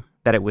stays with you,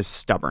 that it was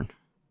stubborn.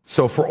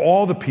 So for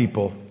all the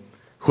people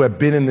who have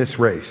been in this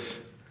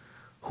race,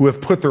 who have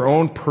put their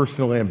own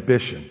personal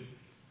ambition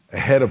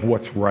ahead of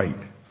what's right,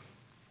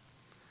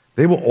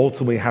 they will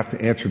ultimately have to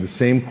answer the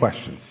same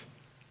questions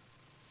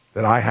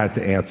that I had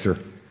to answer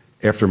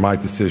after my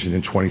decision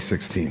in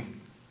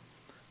 2016.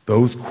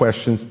 Those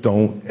questions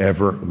don't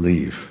ever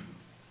leave.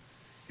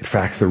 In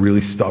fact, they're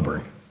really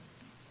stubborn.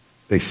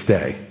 They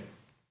stay.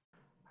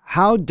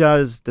 How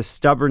does the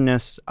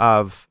stubbornness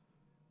of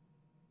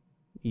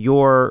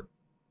your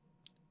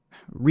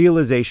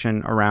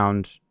realization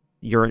around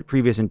your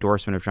previous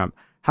endorsement of Trump,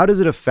 how does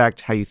it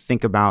affect how you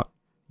think about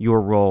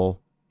your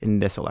role in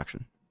this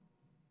election?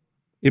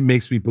 It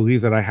makes me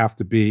believe that I have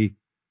to be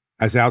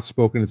as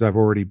outspoken as I've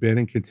already been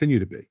and continue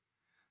to be.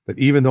 That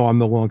even though I'm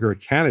no longer a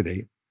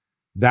candidate,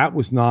 that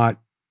was not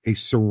a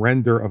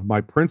surrender of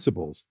my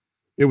principles.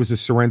 It was a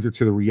surrender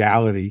to the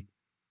reality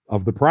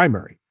of the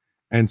primary.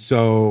 And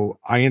so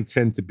I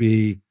intend to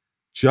be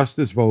just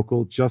as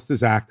vocal, just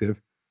as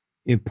active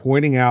in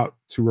pointing out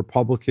to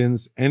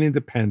Republicans and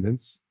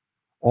independents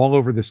all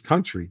over this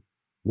country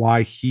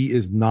why he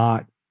is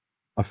not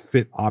a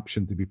fit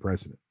option to be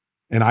president.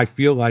 And I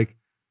feel like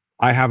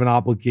I have an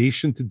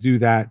obligation to do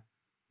that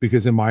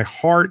because in my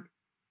heart,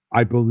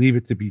 I believe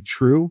it to be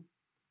true.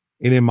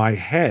 And in my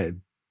head,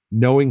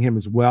 knowing him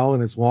as well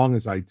and as long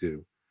as I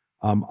do,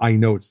 I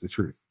know it's the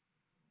truth.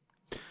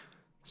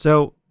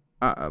 So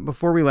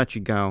before we let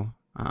you go,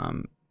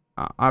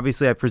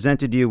 obviously I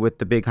presented you with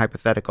the big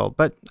hypothetical,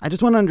 but I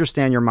just want to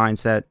understand your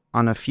mindset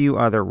on a few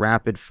other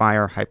rapid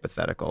fire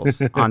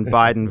hypotheticals on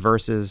Biden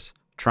versus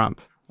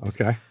Trump.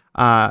 Okay.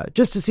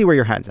 Just to see where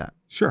your head's at.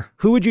 Sure.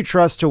 Who would you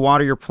trust to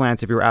water your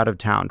plants if you were out of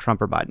town,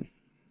 Trump or Biden?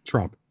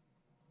 Trump.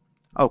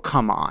 Oh,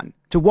 come on.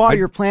 To water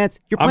your plants?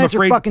 Your plants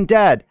are fucking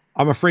dead.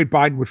 I'm afraid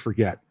Biden would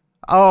forget.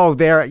 Oh,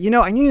 there. You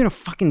know, I knew you were going to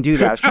fucking do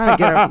that. I was trying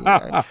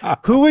to get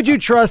Who would you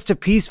trust to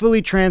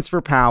peacefully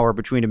transfer power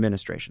between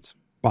administrations?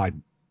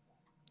 Biden.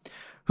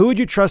 Who would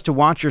you trust to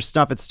watch your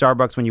stuff at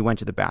Starbucks when you went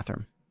to the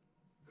bathroom?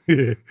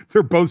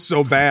 They're both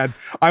so bad.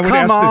 I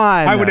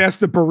would ask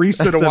the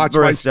barista That's to watch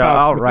my stuff.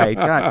 All right.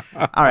 God.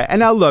 All right. And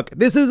now look,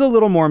 this is a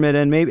little morbid,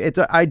 and maybe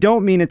I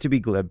don't mean it to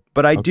be glib,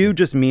 but I do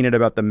just mean it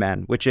about the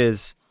men, which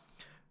is,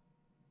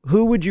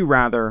 who would you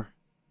rather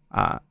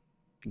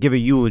give a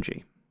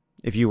eulogy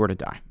if you were to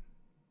die?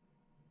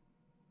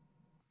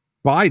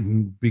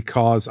 Biden,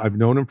 because I've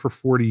known him for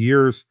 40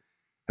 years,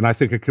 and I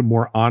think I could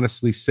more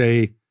honestly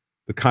say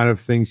the kind of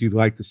things you'd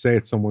like to say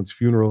at someone's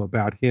funeral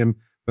about him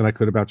than I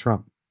could about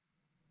Trump.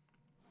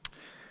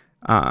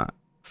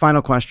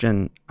 Final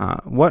question.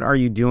 What are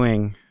you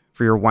doing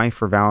for your wife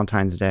for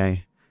Valentine's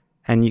Day?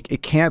 And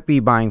it can't be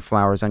buying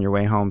flowers on your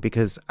way home,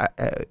 because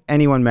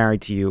anyone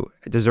married to you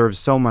deserves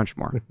so much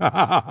more.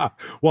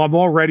 Well, I'm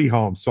already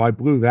home, so I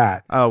blew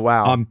that. Oh,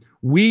 wow.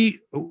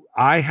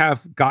 I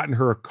have gotten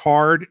her a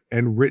card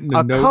and written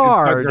a note.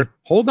 Card?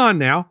 Hold on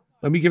now.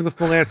 Let me give the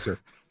full answer.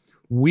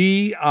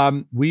 We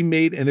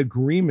made an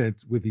agreement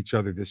with each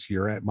other this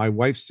year at my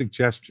wife's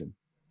suggestion.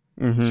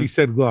 Mm-hmm. She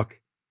said, look,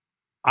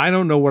 I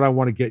don't know what I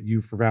want to get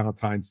you for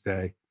Valentine's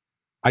Day.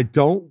 I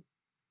don't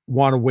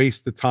want to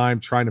waste the time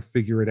trying to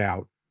figure it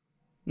out.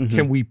 Mm-hmm.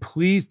 Can we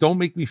please don't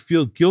make me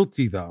feel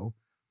guilty, though,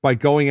 by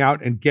going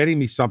out and getting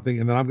me something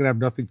and then I'm going to have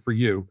nothing for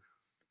you.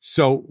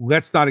 So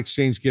let's not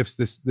exchange gifts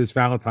this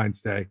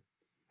Valentine's Day.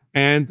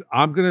 And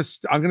I'm going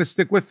to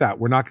stick with that.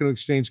 We're not going to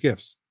exchange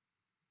gifts.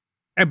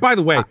 And by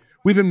the way,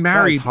 we've been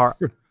married.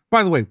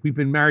 We've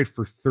been married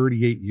for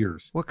 38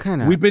 years. What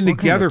kind of? We've been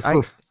together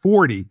for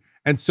 40.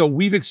 And so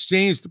we've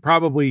exchanged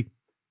probably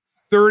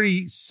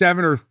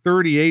 37 or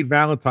 38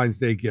 Valentine's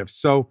Day gifts.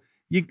 So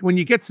when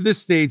you get to this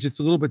stage, it's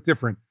a little bit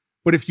different.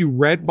 But if you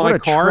read my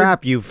card. What a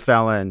trap you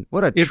fell in.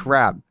 What a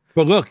trap.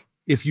 But look,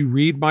 if you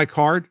read my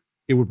card,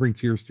 it would bring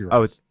tears to your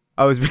eyes.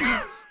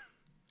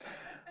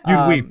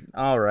 You'd weep.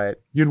 All right.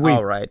 You'd weep.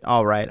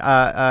 All right.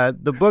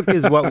 The book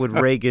is What Would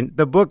Reagan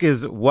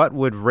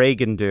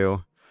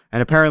Do?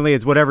 And apparently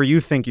it's whatever you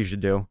think you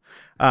should do.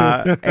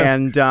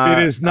 And it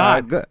is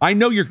not. I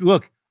know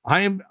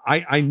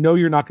I know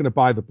you're not going to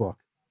buy the book.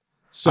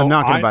 So I'm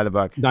not going to buy the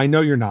book. I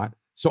know you're not.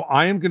 So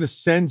I am going to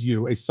send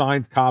you a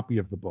signed copy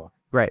of the book.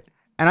 Great.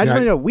 And I just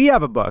want to know, we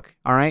have a book,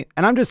 all right?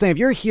 And I'm just saying, if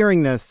you're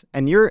hearing this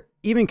and you're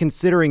even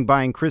considering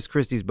buying Chris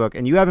Christie's book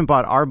and you haven't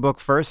bought our book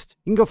first,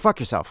 you can go fuck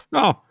yourself.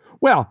 Oh,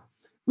 well,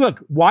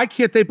 look, why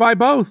can't they buy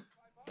both?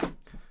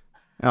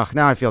 Oh,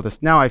 now I feel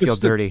this. Now I feel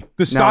dirty.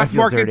 The stock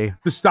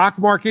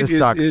market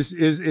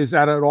is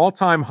at an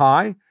all-time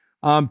high.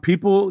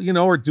 People,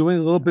 are doing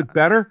a little bit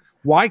better.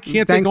 Why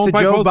can't they go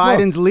buy both books? Thanks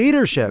to Joe Biden's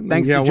leadership.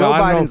 Thanks to Joe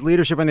Biden's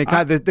leadership. And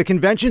the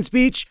convention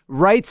speech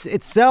writes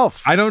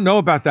itself. I don't know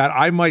about that.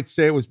 I might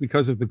say it was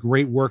because of the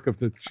great work of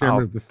the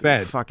chairman of the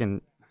Fed.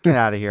 Fucking get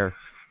out of here.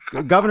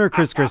 Governor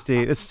Chris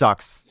Christie, this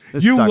sucks.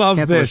 You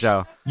love this.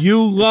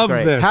 You love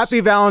this. Happy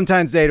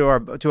Valentine's Day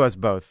to us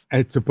both.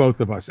 And to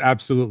both of us.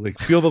 Absolutely.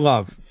 Feel the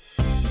love.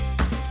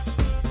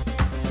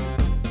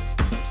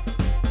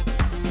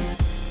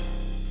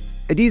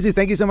 Adizu,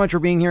 thank you so much for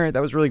being here.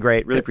 That was really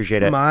great. Really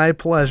appreciate it. My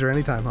pleasure.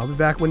 Anytime. I'll be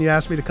back when you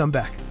ask me to come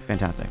back.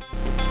 Fantastic.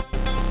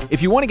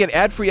 If you want to get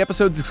ad-free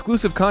episodes,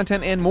 exclusive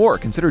content, and more,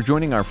 consider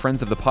joining our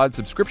Friends of the Pod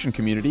subscription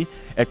community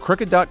at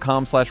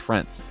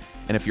crooked.com/friends.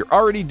 And if you're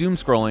already doom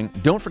scrolling,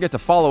 don't forget to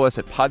follow us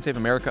at Pod Save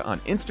America on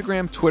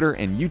Instagram, Twitter,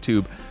 and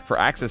YouTube for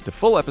access to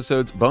full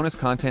episodes, bonus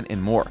content,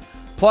 and more.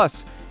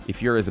 Plus,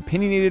 if you're as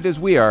opinionated as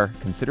we are,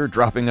 consider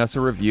dropping us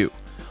a review.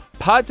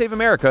 Pod Save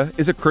America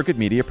is a Crooked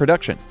Media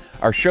production.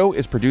 Our show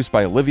is produced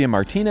by Olivia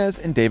Martinez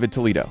and David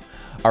Toledo.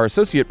 Our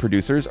associate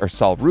producers are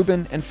Saul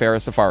Rubin and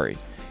Farah Safari.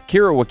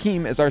 Kira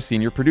Wakim is our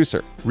senior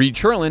producer. Reed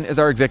Sherlin is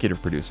our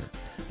executive producer.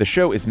 The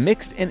show is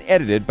mixed and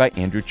edited by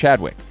Andrew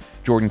Chadwick.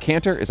 Jordan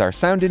Cantor is our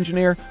sound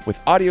engineer, with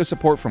audio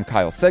support from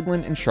Kyle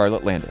Seglin and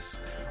Charlotte Landis.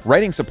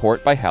 Writing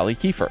support by Hallie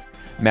Kiefer.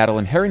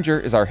 Madeline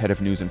Herringer is our head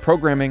of news and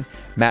programming.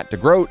 Matt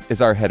DeGroat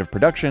is our head of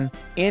production.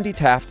 Andy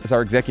Taft is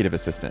our executive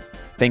assistant.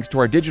 Thanks to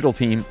our digital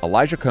team,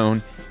 Elijah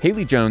Cohn,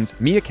 Haley Jones,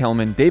 Mia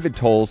Kelman, David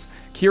Tolles,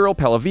 Kirill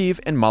Pelaviv,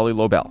 and Molly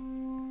Lobel.